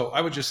 So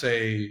I would just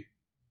say,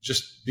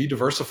 just be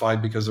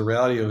diversified, because the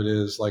reality of it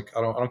is, like,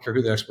 I don't care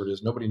who the expert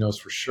is. Nobody knows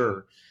for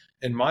sure.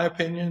 In my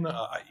opinion,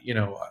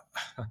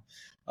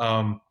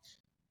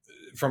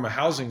 from a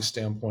housing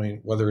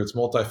standpoint, whether it's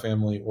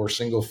multifamily or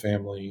single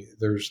family,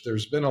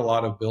 there's been a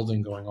lot of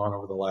building going on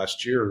over the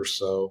last year or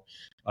so.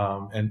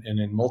 And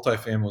in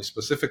multifamily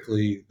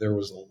specifically, there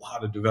was a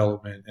lot of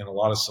development and a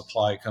lot of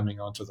supply coming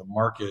onto the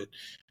market.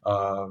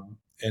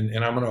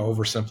 And I'm going to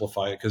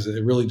oversimplify it because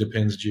it really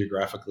depends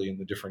geographically in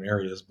the different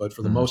areas. But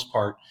for the most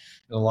part,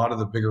 in a lot of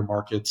the bigger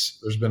markets,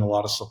 there's been a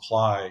lot of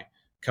supply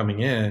coming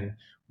in,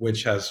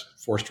 which has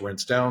forced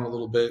rents down a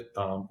little bit,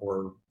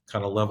 or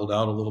kind of leveled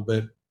out a little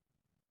bit,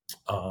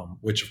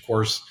 which of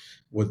course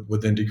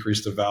would then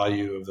decrease the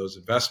value of those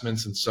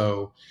investments. And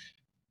so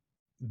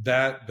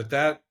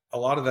a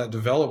lot of that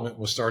development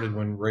was started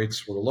when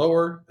rates were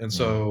lower. And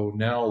so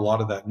now a lot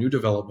of that new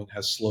development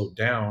has slowed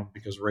down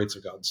because rates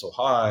have gotten so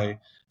high.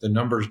 The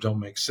numbers don't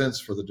make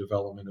sense for the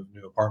development of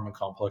new apartment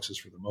complexes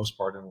for the most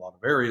part in a lot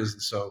of areas.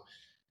 And so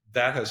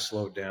that has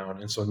slowed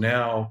down. And so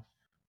now,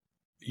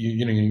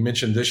 you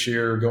mentioned this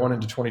year, going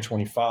into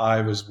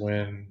 2025 is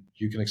when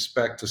you can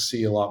expect to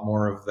see a lot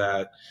more of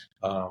that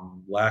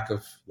lack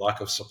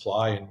of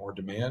supply and more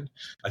demand.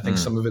 I think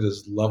some of it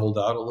is leveled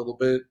out a little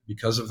bit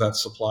because of that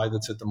supply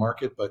that's hit the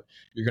market, but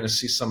you're going to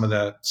see some of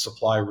that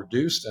supply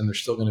reduced, and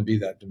there's still going to be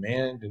that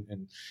demand.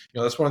 And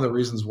that's one of the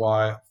reasons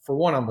why, for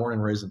one, I'm born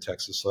and raised in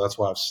Texas, so that's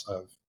why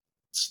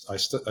I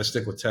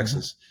stick with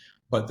Texas.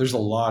 But there's a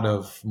lot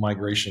of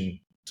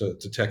migration to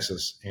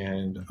Texas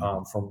and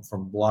from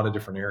a lot of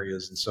different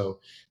areas. And so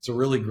it's a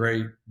really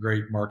great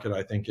market.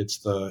 I think it's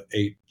the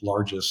 8th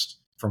largest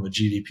from a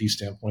GDP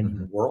standpoint in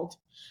the world.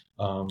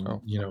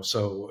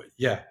 So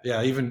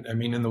even,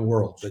 in the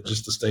world, but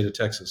just the state of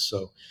Texas.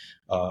 So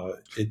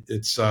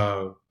it's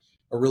a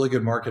really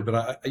good market.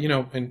 But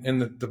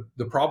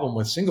the problem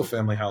with single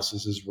family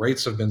houses is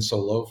rates have been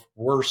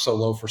were so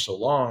low for so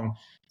long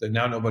that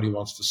now nobody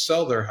wants to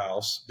sell their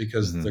house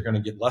because they're going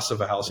to get less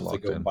of a house if they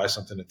go and buy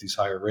something at these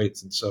higher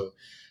rates. And so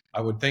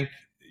I would think,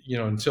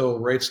 until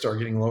rates start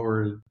getting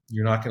lower,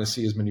 you're not going to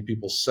see as many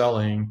people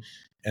selling.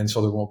 And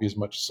so there won't be as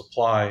much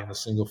supply in the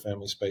single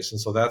family space. And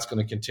so that's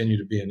going to continue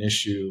to be an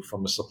issue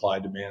from a supply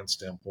demand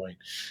standpoint.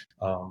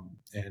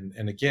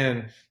 And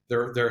again,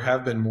 there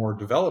have been more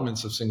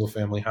developments of single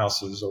family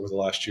houses over the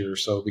last year or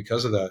so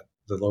because of that,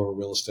 the lower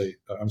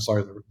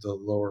the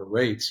lower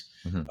rates.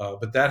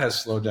 But that has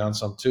slowed down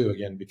some too,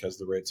 again, because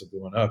the rates are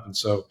going up. And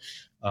so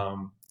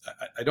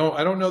I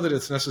don't know that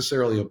it's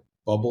necessarily a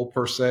bubble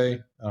per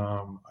se.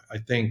 I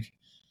think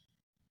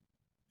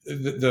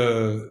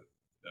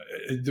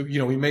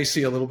we may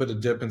see a little bit of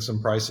dip in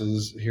some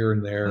prices here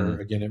and there.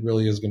 Again, it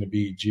really is going to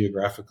be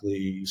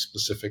geographically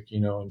specific,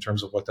 in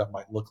terms of what that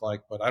might look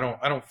like. But I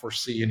don't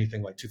foresee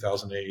anything like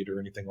 2008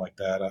 or anything like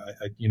that.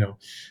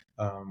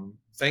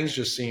 Things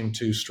just seem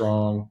too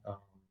strong.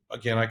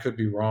 Again, I could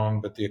be wrong,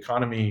 but the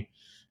economy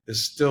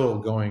is still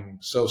going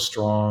so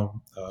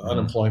strong.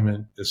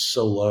 Unemployment is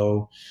so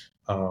low.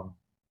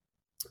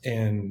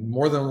 And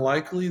more than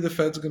likely, the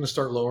Fed's going to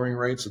start lowering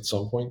rates at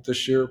some point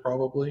this year,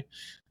 probably.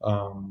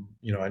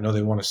 I know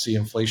they want to see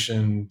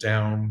inflation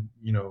down,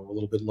 a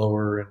little bit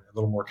lower and a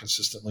little more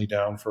consistently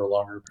down for a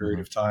longer period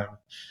of time.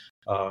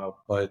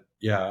 But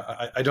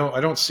yeah, I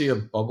don't see a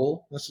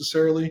bubble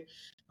necessarily.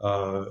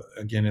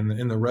 Again,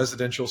 in the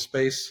residential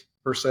space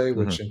per se,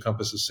 which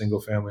encompasses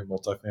single family,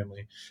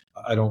 multifamily,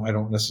 I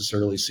don't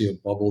necessarily see a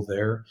bubble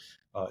there.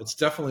 It's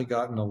definitely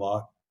gotten a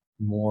lot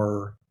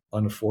more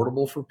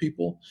unaffordable for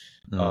people.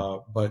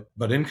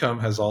 But income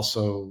has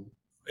also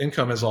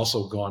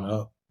gone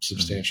up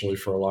substantially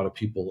for a lot of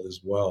people as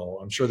well.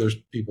 I'm sure there's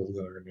people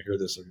that are going to hear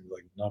this and be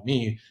like, not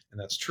me, and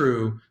that's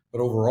true.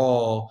 But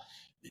overall,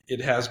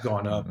 it has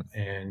gone up,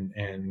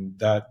 and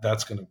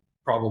that's going to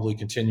probably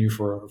continue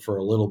for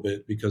a little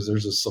bit, because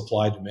there's a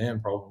supply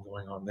demand problem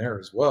going on there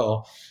as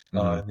well,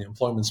 in the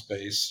employment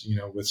space,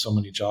 with so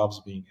many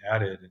jobs being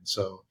added. And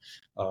so,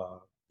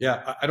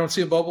 I don't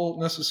see a bubble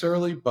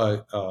necessarily,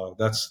 but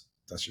that's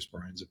just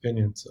Brian's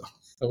opinion. So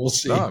we'll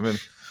see. No, I mean,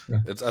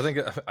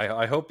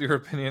 I hope your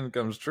opinion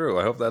comes true.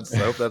 I hope that's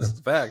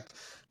the fact.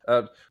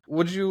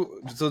 Would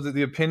you? So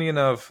the opinion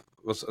of,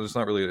 well, it's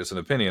not really, it's an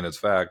opinion, it's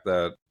fact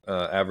that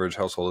average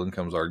household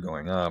incomes are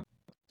going up.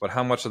 But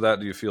how much of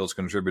that do you feel is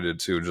contributed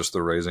to just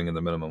the raising in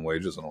the minimum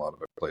wages in a lot of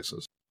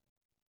places?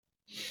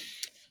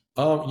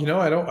 I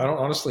don't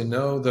honestly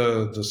know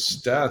the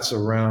stats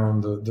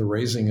around the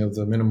raising of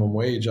the minimum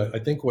wage. I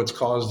think what's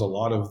caused a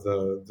lot of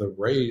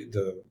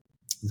the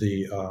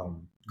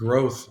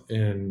growth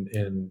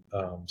in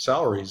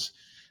salaries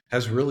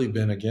has really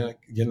been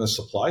again the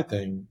supply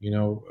thing.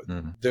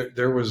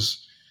 There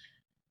was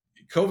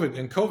COVID,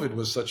 and COVID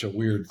was such a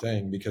weird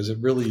thing because it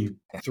really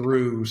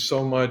threw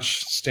so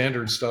much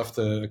standard stuff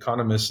that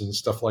economists and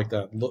stuff like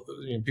that,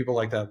 people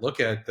like that look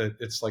at, that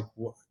it's like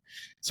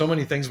so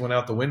many things went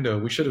out the window.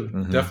 We should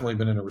have definitely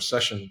been in a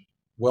recession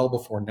well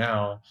before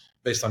now,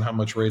 based on how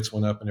much rates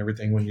went up and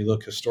everything. When you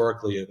look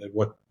historically at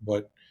what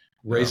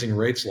raising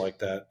rates like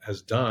that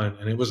has done,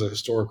 and it was a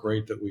historic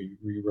rate that we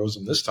rose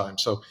them this time.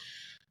 So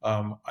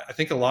I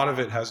think a lot of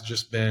it has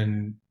just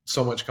been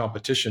so much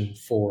competition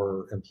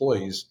for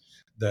employees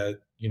that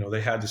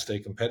they had to stay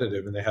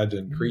competitive, and they had to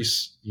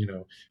increase,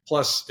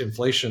 plus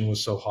inflation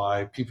was so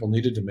high, people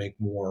needed to make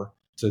more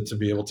to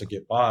be able to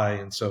get by.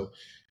 And so,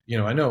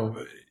 I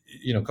know,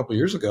 a couple of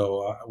years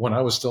ago, when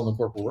I was still in the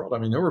corporate world, I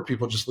mean, there were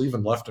people just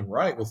leaving left and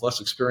right with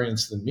less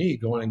experience than me,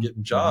 going and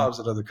getting jobs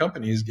at other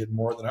companies, getting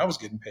more than I was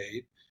getting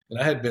paid. And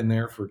I had been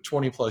there for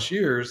 20 plus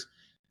years,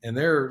 and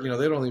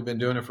they'd only been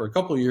doing it for a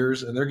couple of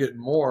years, and they're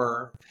getting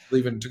more,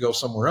 leaving to go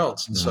somewhere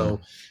else. And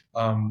so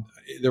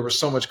there was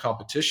so much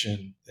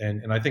competition,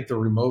 and I think the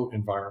remote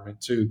environment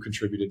too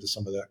contributed to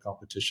some of that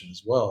competition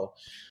as well.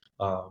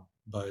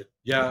 But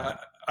I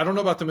don't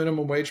know about the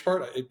minimum wage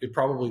part. It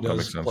probably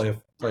does play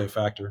a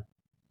factor.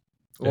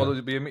 Well,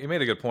 you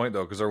made a good point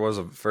though, because there was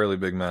a fairly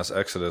big mass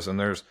exodus, and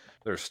there's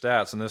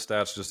stats, and this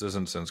stats just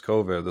isn't since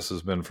COVID. This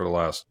has been for the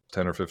last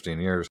 10 or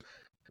 15 years.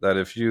 That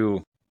if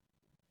you're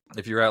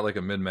at like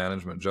a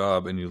mid-management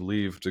job and you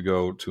leave to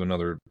go to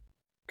another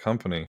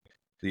company,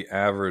 the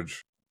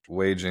average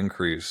wage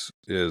increase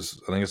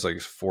is, I think it's like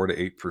 4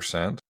 to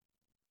 8%.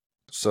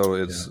 So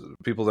it's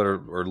people that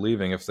are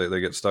leaving, if they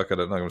get stuck at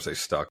it, I'm not going to say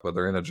stuck, but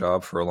they're in a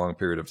job for a long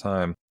period of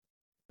time,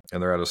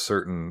 and they're at a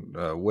certain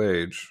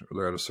wage, or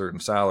they're at a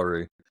certain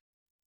salary.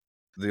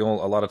 A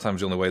lot of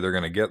times the only way they're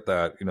going to get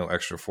that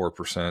extra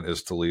 4%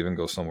 is to leave and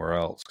go somewhere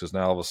else, because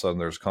now all of a sudden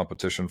there's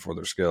competition for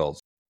their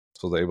skills.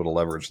 So they're able to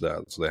leverage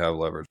that. So they have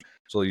leverage.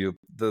 So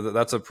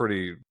that's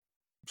actually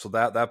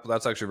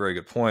a very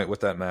good point. With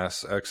that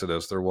mass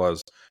exodus, there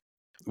was,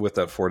 with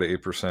that 4 to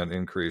 8%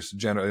 increase,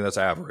 generally that's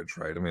average,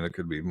 right? I mean, it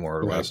could be more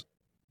or less.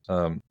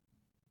 That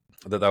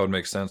would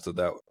make sense.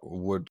 That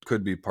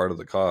could be part of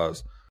the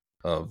cause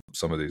of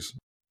some of these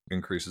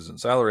increases in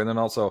salary, and then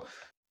also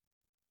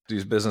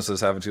these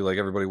businesses having to, like,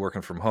 everybody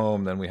working from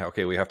home. Then we have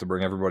to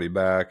bring everybody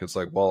back. It's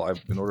like, well,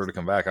 in order to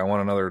come back, I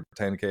want another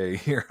 $10K a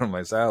year on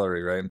my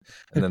salary, right?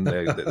 And then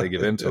they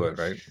give into it,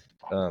 right?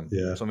 So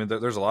I mean,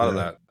 there's a lot of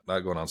that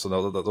going on.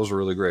 So those are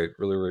really great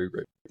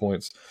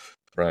points,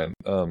 Brian.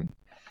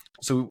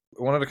 So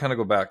I wanted to kind of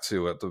go back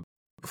to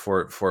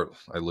before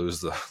I lose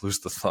the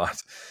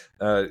thought.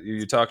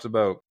 You talked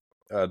about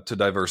to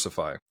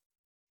diversify.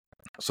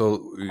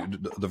 So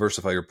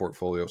diversify your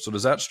portfolio. So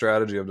does that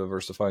strategy of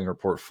diversifying your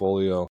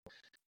portfolio,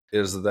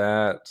 is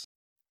that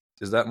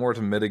more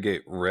to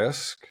mitigate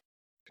risk,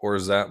 or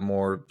is that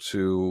more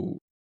to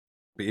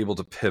be able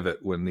to pivot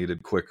when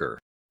needed quicker?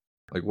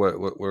 Like where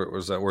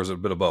was that? Or is it a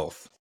bit of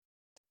both?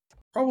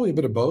 Probably a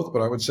bit of both,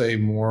 but I would say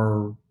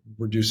more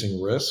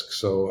reducing risk.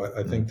 So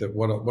I think that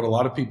what a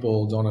lot of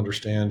people don't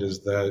understand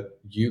is that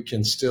you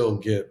can still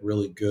get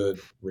really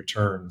good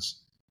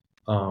returns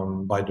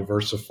by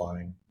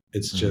diversifying.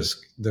 It's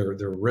just they're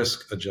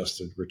risk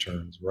adjusted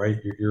returns, right?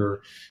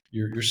 You're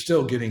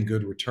still getting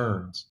good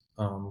returns,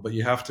 but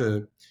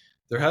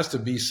there has to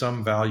be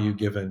some value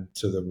given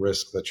to the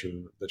risk that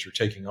you're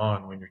taking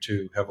on when you're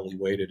too heavily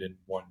weighted in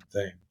one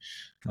thing.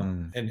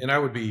 And I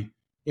would be,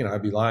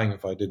 I'd be lying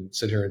if I didn't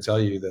sit here and tell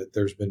you that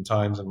there's been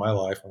times in my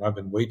life when I've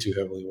been way too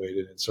heavily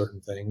weighted in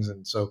certain things.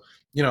 And so,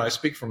 I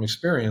speak from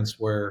experience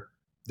where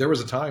there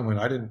was a time when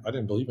I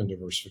didn't believe in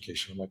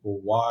diversification. I'm like,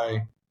 well,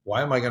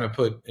 why am I going to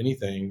put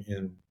anything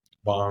in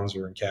bonds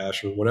or in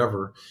cash or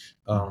whatever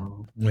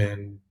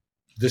when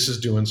this is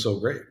doing so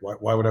great?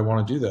 Why would I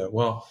want to do that?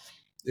 Well,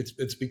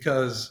 it's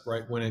because,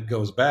 right, when it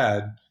goes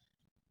bad,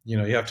 you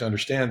have to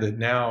understand that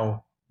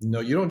now No,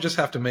 you don't just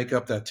have to make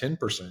up that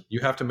 10%.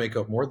 You have to make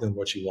up more than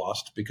what you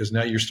lost, because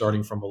now you're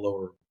starting from a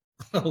lower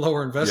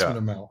investment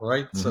amount,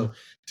 right? Mm-hmm. So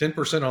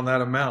 10% on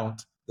that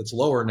amount that's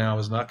lower now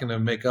is not going to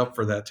make up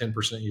for that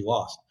 10% you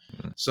lost.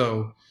 Mm-hmm.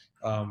 So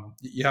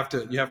you have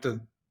to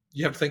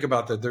think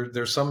about that.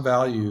 There's some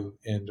value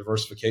in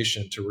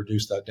diversification to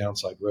reduce that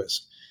downside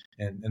risk,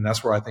 and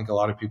that's where I think a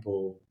lot of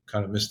people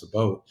kind of miss the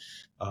boat.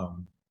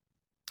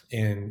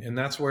 And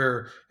that's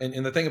where,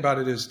 and the thing about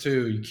it is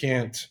too,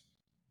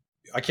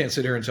 I can't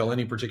sit here and tell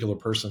any particular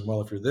person,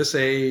 well, if you're this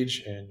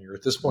age and you're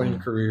at this point in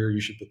your career, you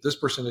should put this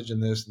percentage in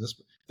this and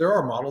this. There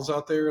are models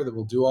out there that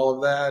will do all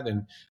of that.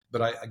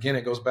 But again,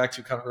 it goes back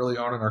to kind of early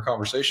on in our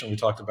conversation, we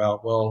talked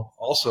about, well,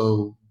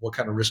 also what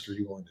kind of risk are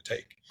you willing to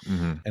take,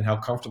 and how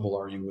comfortable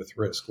are you with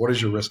risk? What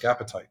is your risk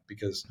appetite?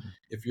 Because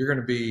if you're going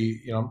to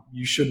be,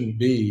 you shouldn't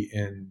be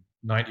in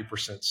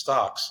 90%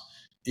 stocks,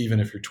 even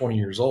if you're 20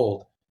 years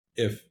old,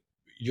 if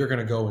you're going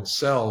to go and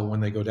sell when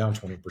they go down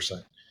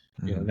 20%.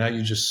 Now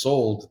you just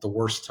sold at the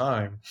worst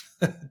time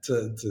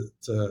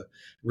to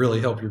really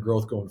help your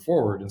growth going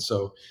forward. And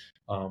so,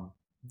 but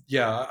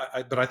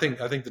I think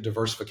the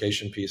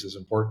diversification piece is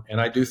important. And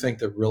I do think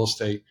that real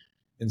estate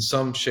in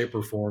some shape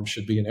or form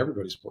should be in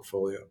everybody's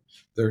portfolio.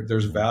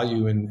 There's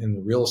value in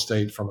the real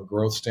estate from a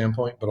growth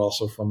standpoint, but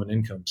also from an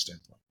income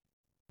standpoint.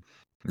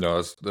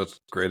 No,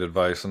 that's great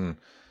advice. And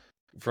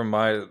from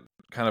my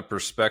kind of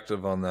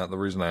perspective on that, the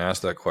reason I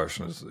asked that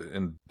question is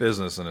in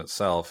business in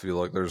itself,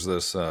 there's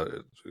this,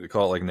 we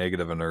call it like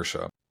negative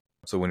inertia.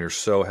 So when you're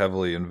so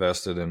heavily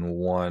invested in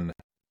one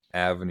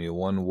avenue,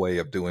 one way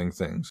of doing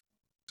things,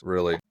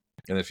 really,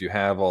 and if you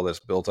have all this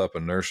built up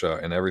inertia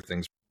and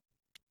everything's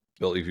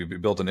built, if you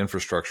built an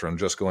infrastructure and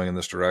just going in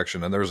this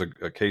direction, and there's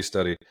a case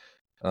study,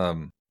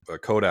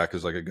 Kodak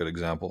is like a good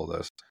example of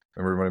this.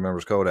 Everybody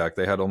remembers Kodak.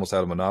 They almost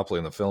had a monopoly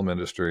in the film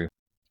industry.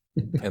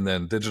 And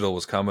then digital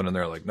was coming, and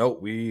they're like, "No,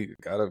 we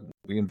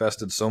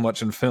invested so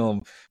much in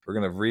film. We're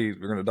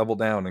gonna double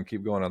down and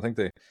keep going." I think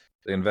they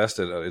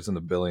invested, it's in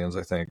the billions,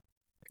 I think,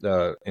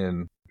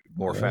 in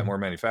more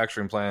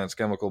manufacturing plants,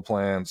 chemical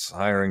plants,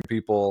 hiring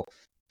people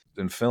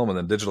in film, and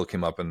then digital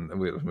came up, and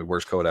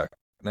where's Kodak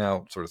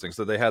now, sort of thing.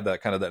 So they had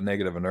that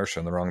negative inertia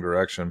in the wrong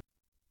direction.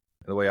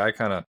 And the way I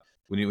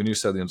when you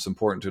said that it's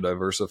important to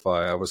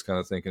diversify, I was kind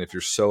of thinking, if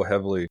you're so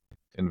heavily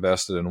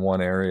invested in one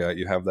area,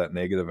 you have that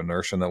negative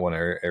inertia in that one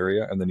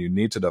area, and then you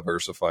need to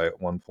diversify at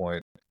one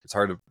point. It's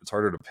harder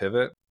to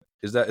pivot.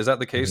 Is that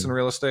the case in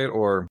real estate,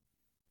 or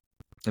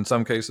in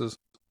some cases?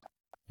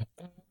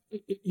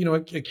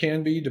 It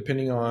can be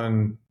depending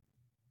on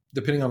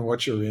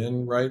what you're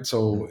in, right?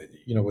 So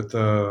with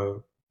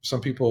some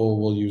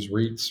people will use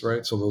REITs,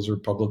 right? So those are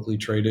publicly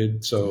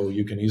traded, so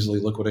you can easily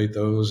liquidate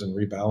those and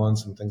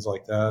rebalance and things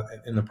like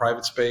that. In the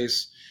private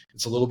space,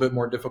 it's a little bit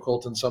more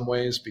difficult in some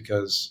ways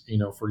because,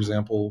 for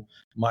example,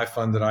 my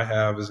fund that I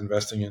have is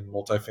investing in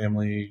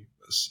multifamily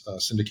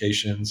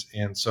syndications.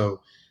 And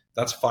so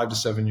that's 5 to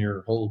 7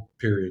 year hold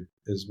period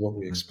is what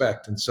we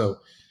expect. And so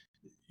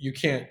you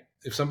can't,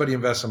 if somebody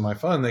invests in my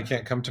fund, they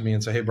can't come to me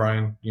and say, "Hey,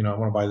 Brian, I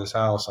want to buy this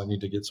house. I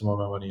need to get some of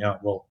my money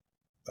out." Well,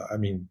 I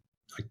mean,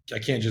 I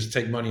can't just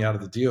take money out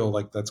of the deal.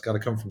 Like, that's got to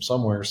come from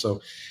somewhere. So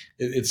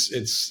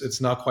it's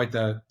not quite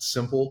that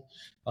simple.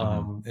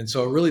 And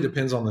so it really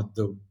depends on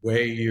the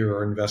way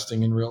you're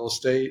investing in real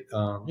estate.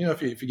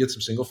 If you get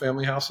some single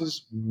family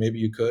houses, maybe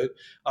you could.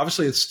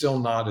 Obviously, it's still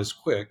not as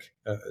quick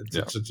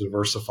to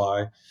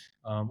diversify,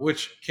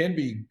 which can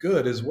be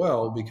good as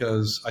well,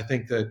 because I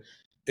think that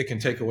it can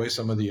take away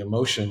some of the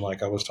emotion,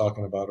 like I was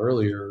talking about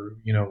earlier,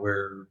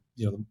 where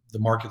the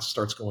market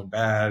starts going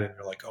bad and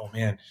you're like, "Oh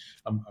man,"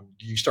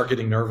 you start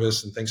getting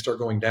nervous and things start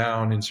going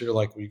down. And so you're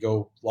like, we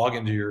go log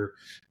into your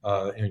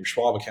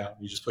Schwab account,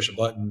 and you just push a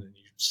button and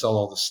you sell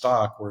all the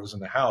stock. Whereas in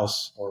the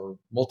house or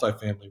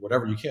multifamily,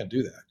 whatever, you can't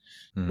do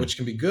that, which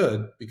can be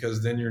good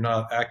because then you're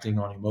not acting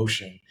on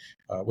emotion,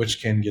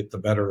 which can get the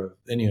better of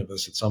any of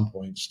us at some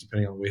points,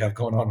 depending on what we have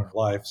going on in our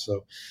life.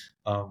 So,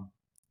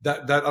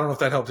 that I don't know if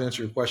that helped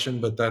answer your question,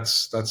 but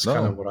that's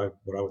kind of what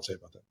I would say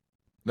about that.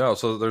 No,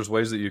 so there's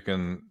ways that you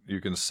can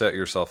set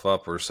yourself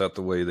up, or set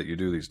the way that you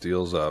do these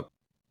deals up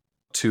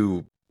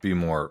to be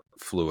more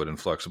fluid and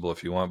flexible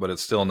if you want, but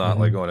it's still not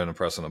like going in and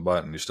pressing a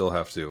button. You still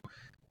have to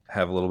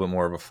have a little bit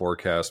more of a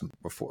forecast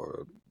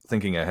before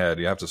thinking ahead.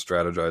 You have to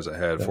strategize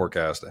ahead,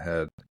 forecast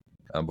ahead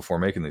before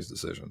making these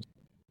decisions.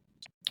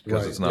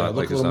 Because it's not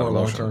look a little more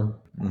long term.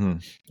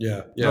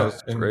 Yeah. No,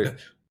 that's great.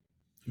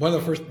 One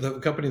of the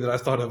company that I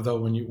thought of, though,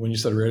 when you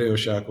said Radio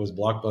Shack, was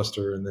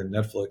Blockbuster, and then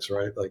Netflix,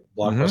 right? Like,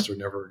 Blockbuster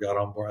never got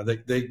on board.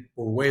 They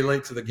were way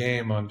late to the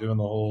game on doing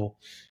the whole,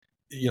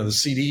 the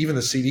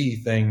CD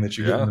thing that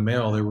you get in the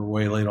mail. They were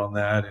way late on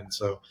that. And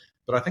so,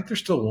 but I think there's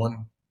still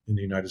one in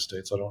the United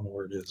States. I don't know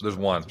where it is. There's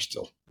one.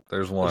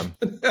 There's one.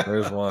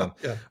 There's one.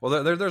 Yeah.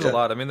 Well, there's a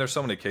lot. I mean, there's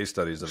so many case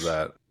studies of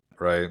that,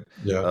 right?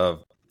 Yeah.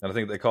 And I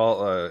think they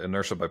call it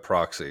inertia by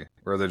proxy,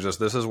 where they're just,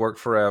 this has worked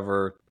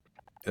forever.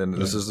 And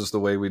this is just the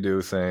way we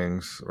do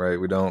things, right?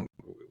 We don't,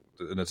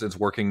 and it's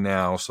working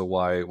now, so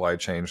why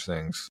change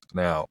things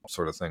now,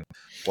 sort of thing.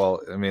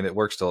 Well, I mean, it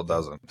works till it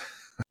doesn't,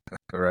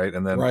 right?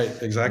 And then right,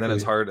 exactly. and then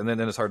it's hard, and then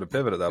it's hard to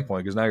pivot at that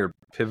point, because now you're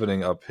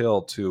pivoting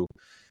uphill to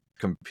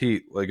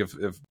compete. Like if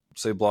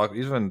say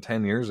even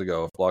 10 years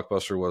ago, if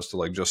Blockbuster was to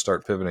like just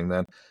start pivoting,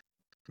 then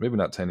maybe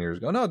not 10 years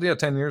ago. No, yeah,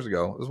 10 years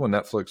ago. This is when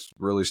Netflix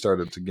really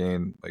started to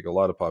gain like a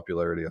lot of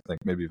popularity. I think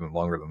maybe even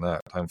longer than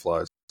that. Time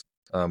flies.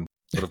 But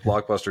if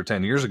Blockbuster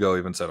 10 years ago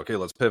even said, okay,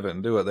 let's pivot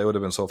and do it, they would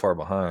have been so far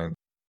behind.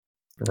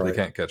 Right. They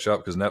can't catch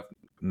up, because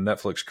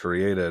Netflix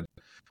created,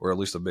 or at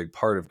least a big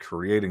part of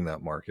creating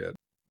that market.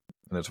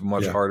 And it's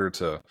much harder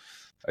to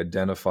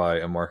identify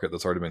a market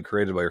that's already been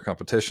created by your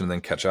competition and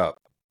then catch up.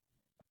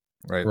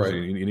 Right. So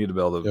you need to be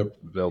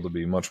able to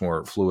be much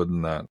more fluid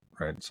than that.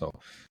 Right. So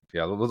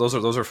yeah, those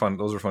are fun.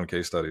 Those are fun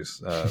case studies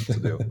to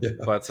do.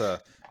 But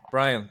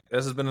Brian,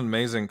 this has been an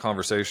amazing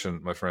conversation,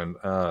 my friend.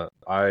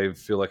 I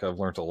feel like I've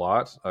learned a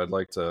lot. I'd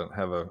like to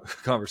have a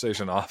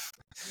conversation off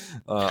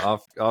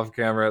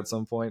camera at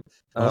some point.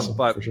 Awesome,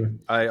 but for sure.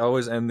 I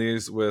always end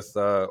these with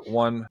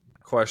one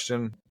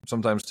question,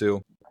 sometimes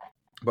two.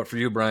 But for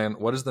you, Brian,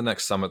 what is the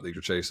next summit that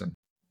you're chasing?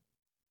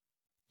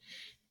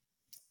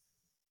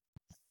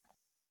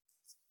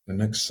 The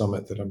next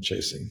summit that I'm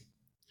chasing.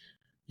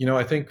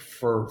 I think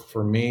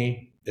for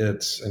me,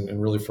 it's,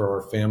 and really for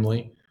our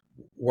family,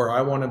 where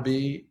I want to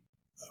be,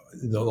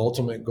 the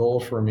ultimate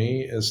goal for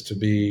me is to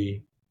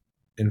be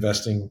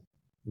investing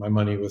my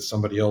money with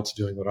somebody else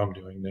doing what I'm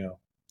doing now,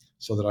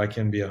 so that I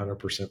can be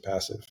 100%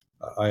 passive.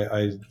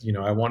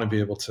 I want to be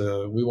able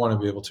to, we want to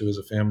be able to, as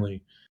a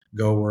family,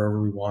 go wherever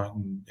we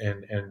want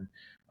and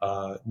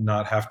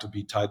not have to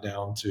be tied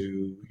down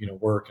to,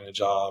 work and a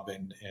job.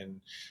 And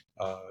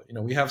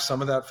we have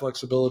some of that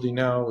flexibility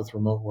now with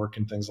remote work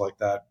and things like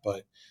that,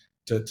 but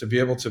to be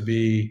able to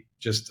be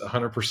just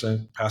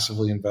 100%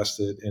 passively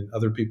invested in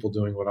other people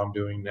doing what I'm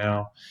doing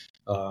now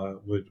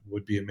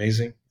would be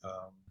amazing.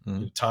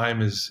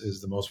 Time is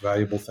the most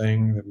valuable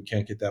thing, that we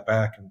can't get that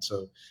back. And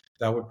so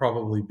that would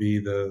probably be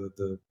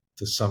the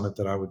summit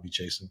that I would be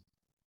chasing.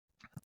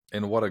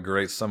 And what a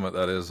great summit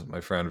that is,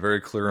 my friend. Very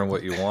clear on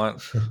what you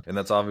want. And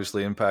that's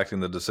obviously impacting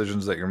the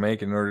decisions that you're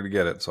making in order to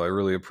get it. So I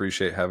really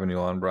appreciate having you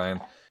on, Brian.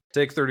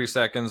 Take 30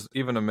 seconds,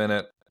 even a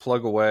minute,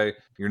 plug away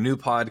your new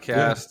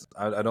podcast.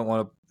 Yeah. I don't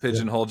want to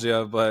pigeonhole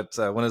you, but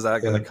when is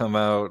that going to come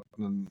out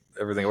and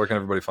everything? Where can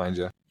everybody find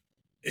you?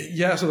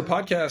 Yeah, so the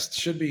podcast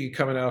should be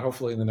coming out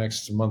hopefully in the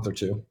next month or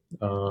two.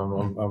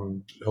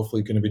 I'm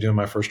hopefully going to be doing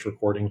my first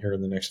recording here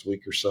in the next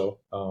week or so.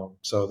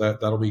 So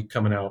that'll be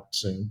coming out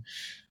soon.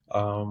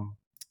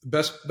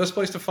 Best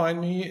place to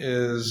find me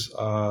is,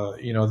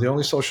 the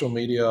only social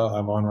media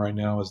I'm on right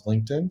now is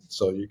LinkedIn.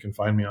 So you can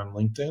find me on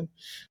LinkedIn,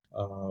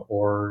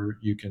 or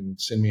you can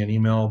send me an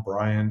email,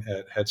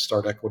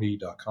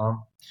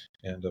 brian@headstartequity.com.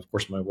 And of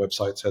course, my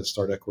website's Head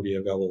Start Equity.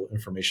 I've got a little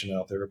information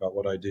out there about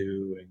what I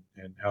do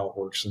and how it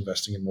works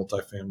investing in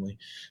multifamily.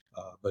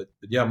 But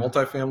yeah,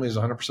 multifamily is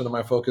 100% of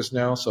my focus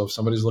now. So if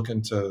somebody's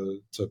looking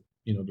to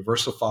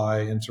diversify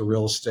into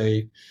real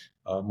estate,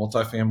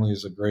 multifamily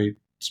is a great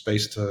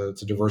space to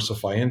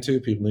diversify into.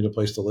 People need a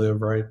place to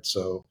live, right?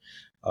 So,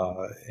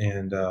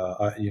 it's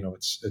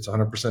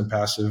 100%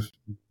 passive,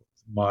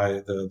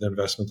 the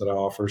investment that I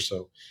offer.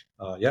 So,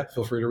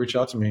 feel free to reach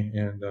out to me.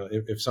 And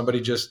if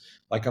somebody, just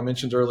like I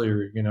mentioned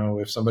earlier,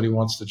 if somebody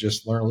wants to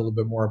just learn a little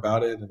bit more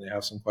about it and they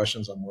have some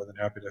questions, I'm more than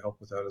happy to help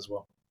with that as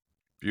well.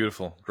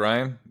 Beautiful.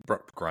 Brian,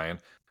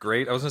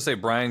 great. I was going to say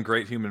Brian,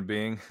 great human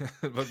being,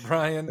 but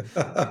Brian,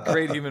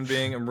 great human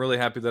being. I'm really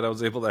happy that I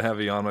was able to have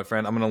you on, my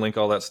friend. I'm going to link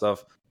all that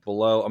stuff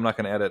below. I'm not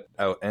going to edit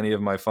out any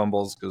of my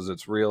fumbles because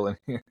it's real in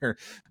here.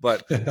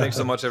 But thanks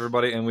so much,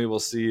 everybody, and we will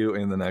see you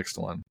in the next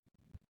one.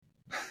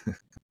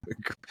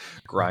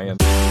 Brian.